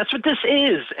treason. That's what this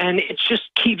is. And it just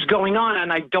keeps going on,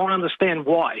 and I don't understand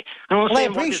why. I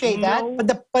appreciate that.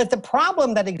 But the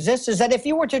problem that exists is that if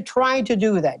you were to try to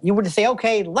do that, you would say,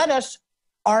 okay, let us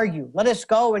argue. Let us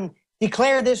go and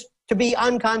declare this to be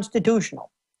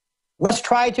unconstitutional. Let's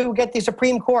try to get the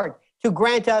Supreme Court to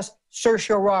grant us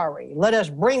certiorari. Let us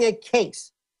bring a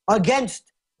case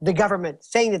against the government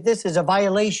saying that this is a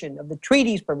violation of the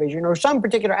treaty's provision or some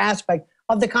particular aspect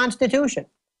of the Constitution.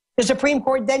 The Supreme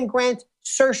Court then grants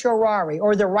certiorari,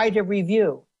 or the right of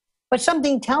review. But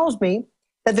something tells me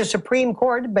that the Supreme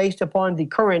Court, based upon the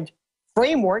current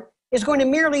framework, is going to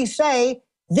merely say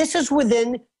this is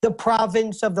within the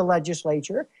province of the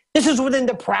legislature, this is within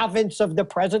the province of the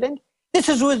president, this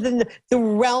is within the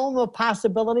realm of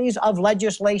possibilities of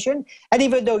legislation. And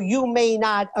even though you may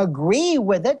not agree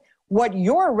with it, what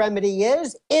your remedy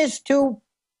is to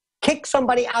kick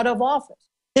somebody out of office.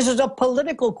 This is a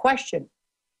political question.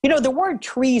 You know, the word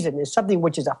treason is something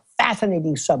which is a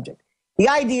fascinating subject. The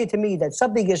idea to me that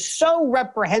something is so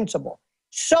reprehensible,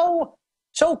 so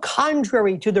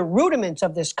contrary to the rudiments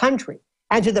of this country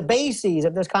and to the bases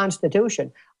of this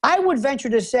Constitution, I would venture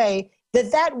to say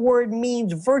that that word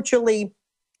means virtually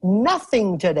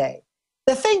nothing today.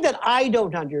 The thing that I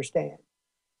don't understand,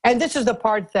 and this is the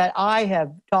part that I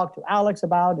have talked to Alex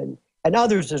about and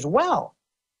others as well,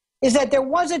 is that there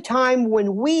was a time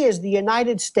when we as the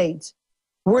United States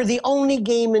were the only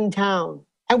game in town,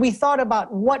 and we thought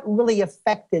about what really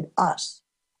affected us.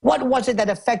 What was it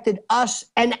that affected us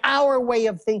and our way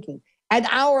of thinking and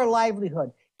our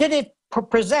livelihood? Did it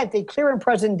present a clear and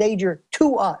present danger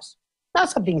to us?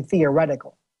 Not something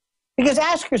theoretical. Because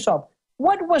ask yourself,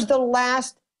 what was the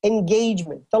last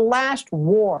engagement, the last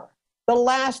war, the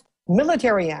last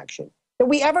military action that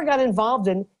we ever got involved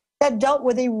in that dealt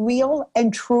with a real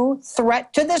and true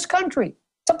threat to this country?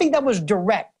 Something that was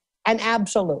direct and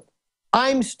absolute.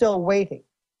 I'm still waiting.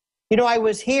 You know, I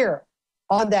was here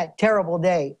on that terrible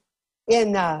day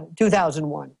in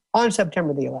 2001, on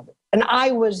September the 11th. And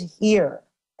I was here,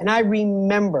 and I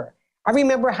remember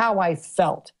how I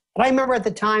felt. And I remember at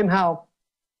the time how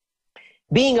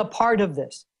being a part of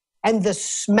this, and the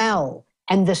smell,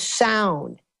 and the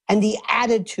sound, and the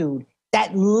attitude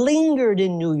that lingered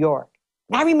in New York.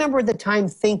 And I remember at the time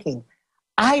thinking,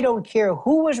 I don't care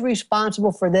who was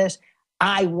responsible for this,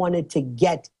 I wanted to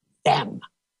get them.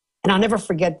 And I'll never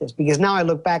forget this, because now I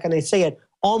look back and I say it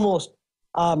almost,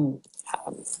 I'm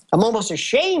almost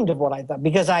ashamed of what I thought,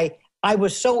 because I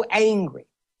was so angry.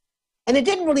 And it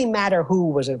didn't really matter who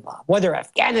was involved, whether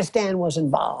Afghanistan was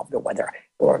involved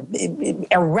or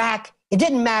Iraq, it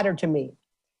didn't matter to me.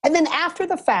 And then after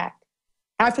the fact,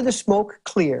 after the smoke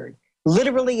cleared,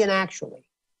 literally and actually,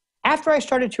 after I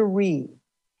started to read,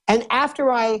 and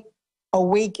after I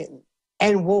awakened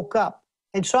and woke up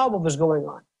and saw what was going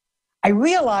on, I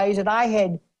realized that I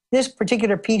had this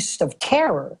particular piece of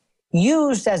terror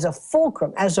used as a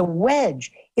fulcrum, as a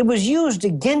wedge. It was used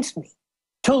against me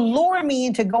to lure me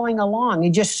into going along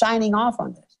and just signing off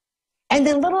on this. And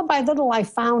then little by little, I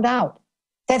found out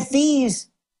that these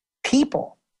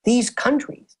people, these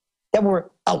countries that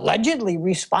were allegedly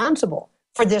responsible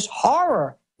for this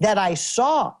horror that I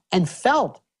saw and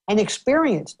felt and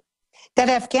experienced, that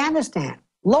Afghanistan,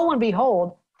 lo and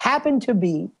behold, happened to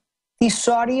be the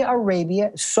Saudi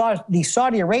Arabia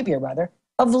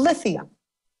of lithium.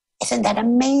 Isn't that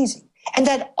amazing? And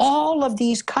that all of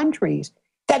these countries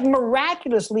that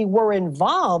miraculously were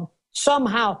involved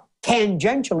somehow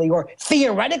tangentially or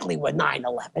theoretically with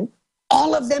 9/11,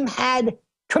 all of them had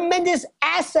tremendous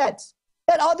assets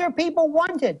that other people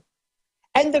wanted.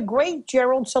 And the great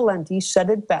Gerald Celente said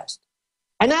it best.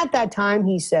 And at that time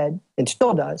he said, and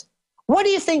still does, what do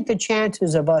you think the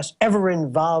chances of us ever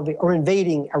involving or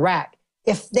invading Iraq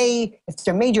if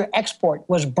their major export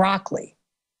was broccoli?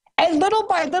 And little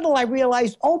by little I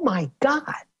realized, oh my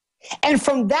God. And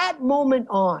from that moment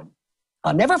on,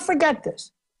 I'll never forget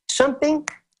this, something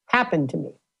happened to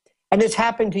me. And it's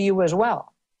happened to you as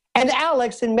well. And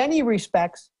Alex, in many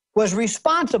respects, was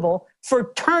responsible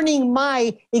for turning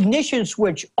my ignition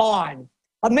switch on,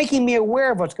 of making me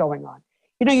aware of what's going on.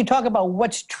 You know, you talk about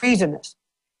what's treasonous.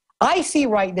 I see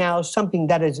right now something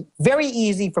that is very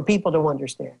easy for people to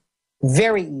understand.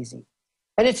 Very easy.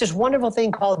 And it's this wonderful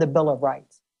thing called the Bill of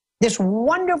Rights. This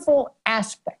wonderful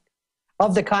aspect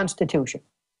of the Constitution.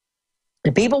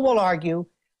 And people will argue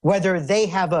whether they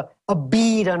have a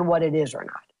bead on what it is or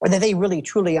not, whether they really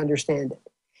truly understand it.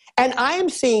 And I am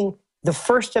seeing the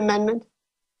First Amendment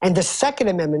and the Second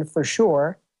Amendment for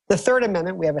sure. The Third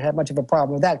Amendment, we haven't had much of a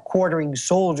problem with that, quartering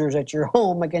soldiers at your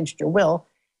home against your will.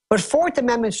 But Fourth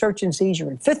Amendment search and seizure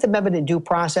and Fifth Amendment and due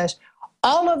process,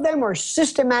 all of them are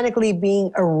systematically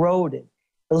being eroded,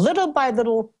 little by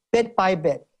little, bit by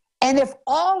bit. And if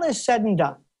all is said and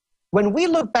done, when we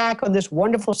look back on this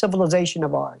wonderful civilization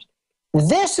of ours,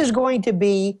 this is going to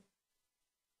be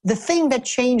the thing that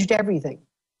changed everything.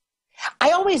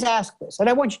 I always ask this, and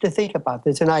I want you to think about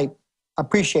this, and I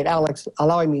appreciate Alex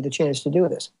allowing me the chance to do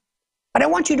this. But I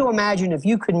want you to imagine if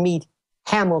you could meet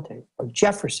Hamilton or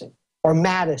Jefferson or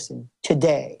Madison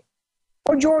today,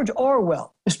 or George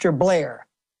Orwell, Mr. Blair,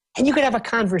 and you could have a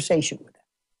conversation with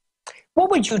them. What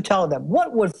would you tell them?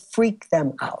 What would freak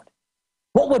them out?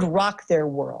 What would rock their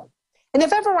world? And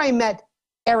if ever I met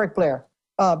Eric Blair,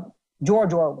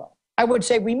 George Orwell, I would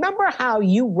say, remember how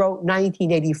you wrote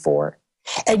 1984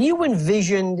 and you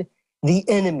envisioned the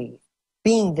enemy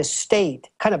being the state,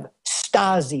 kind of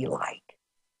Stasi-like?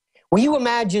 Well, you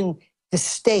imagine the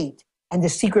state and the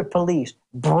secret police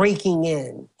breaking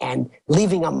in and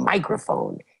leaving a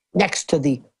microphone next to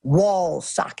the wall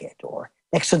socket or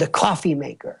next to the coffee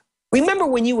maker. Remember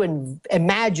when you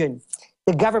imagine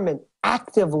the government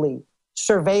actively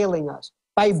surveilling us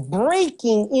by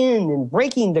breaking in and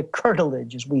breaking the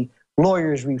curtilage, as we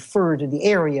lawyers refer to the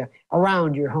area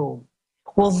around your home.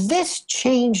 Well, this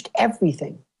changed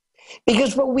everything.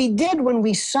 Because what we did when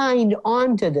we signed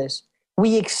on to this,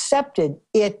 we accepted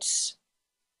its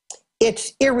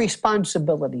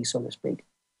irresponsibility, so to speak.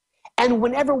 And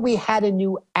whenever we had a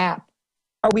new app,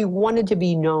 or we wanted to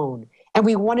be known, and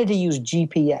we wanted to use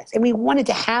GPS, and we wanted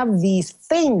to have these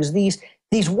things,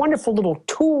 these wonderful little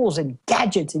tools and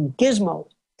gadgets and gizmos,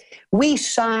 we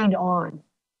signed on.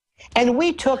 And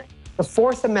we took the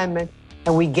Fourth Amendment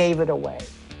and we gave it away.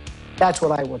 That's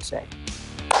what I would say.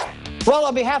 Well,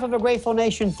 on behalf of a grateful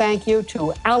nation, thank you.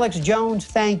 To Alex Jones,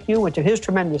 thank you. And to his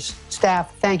tremendous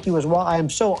staff, thank you as well. I am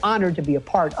so honored to be a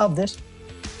part of this.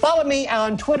 Follow me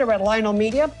on Twitter at Lionel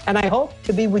Media, and I hope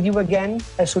to be with you again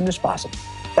as soon as possible.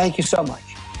 Thank you so much.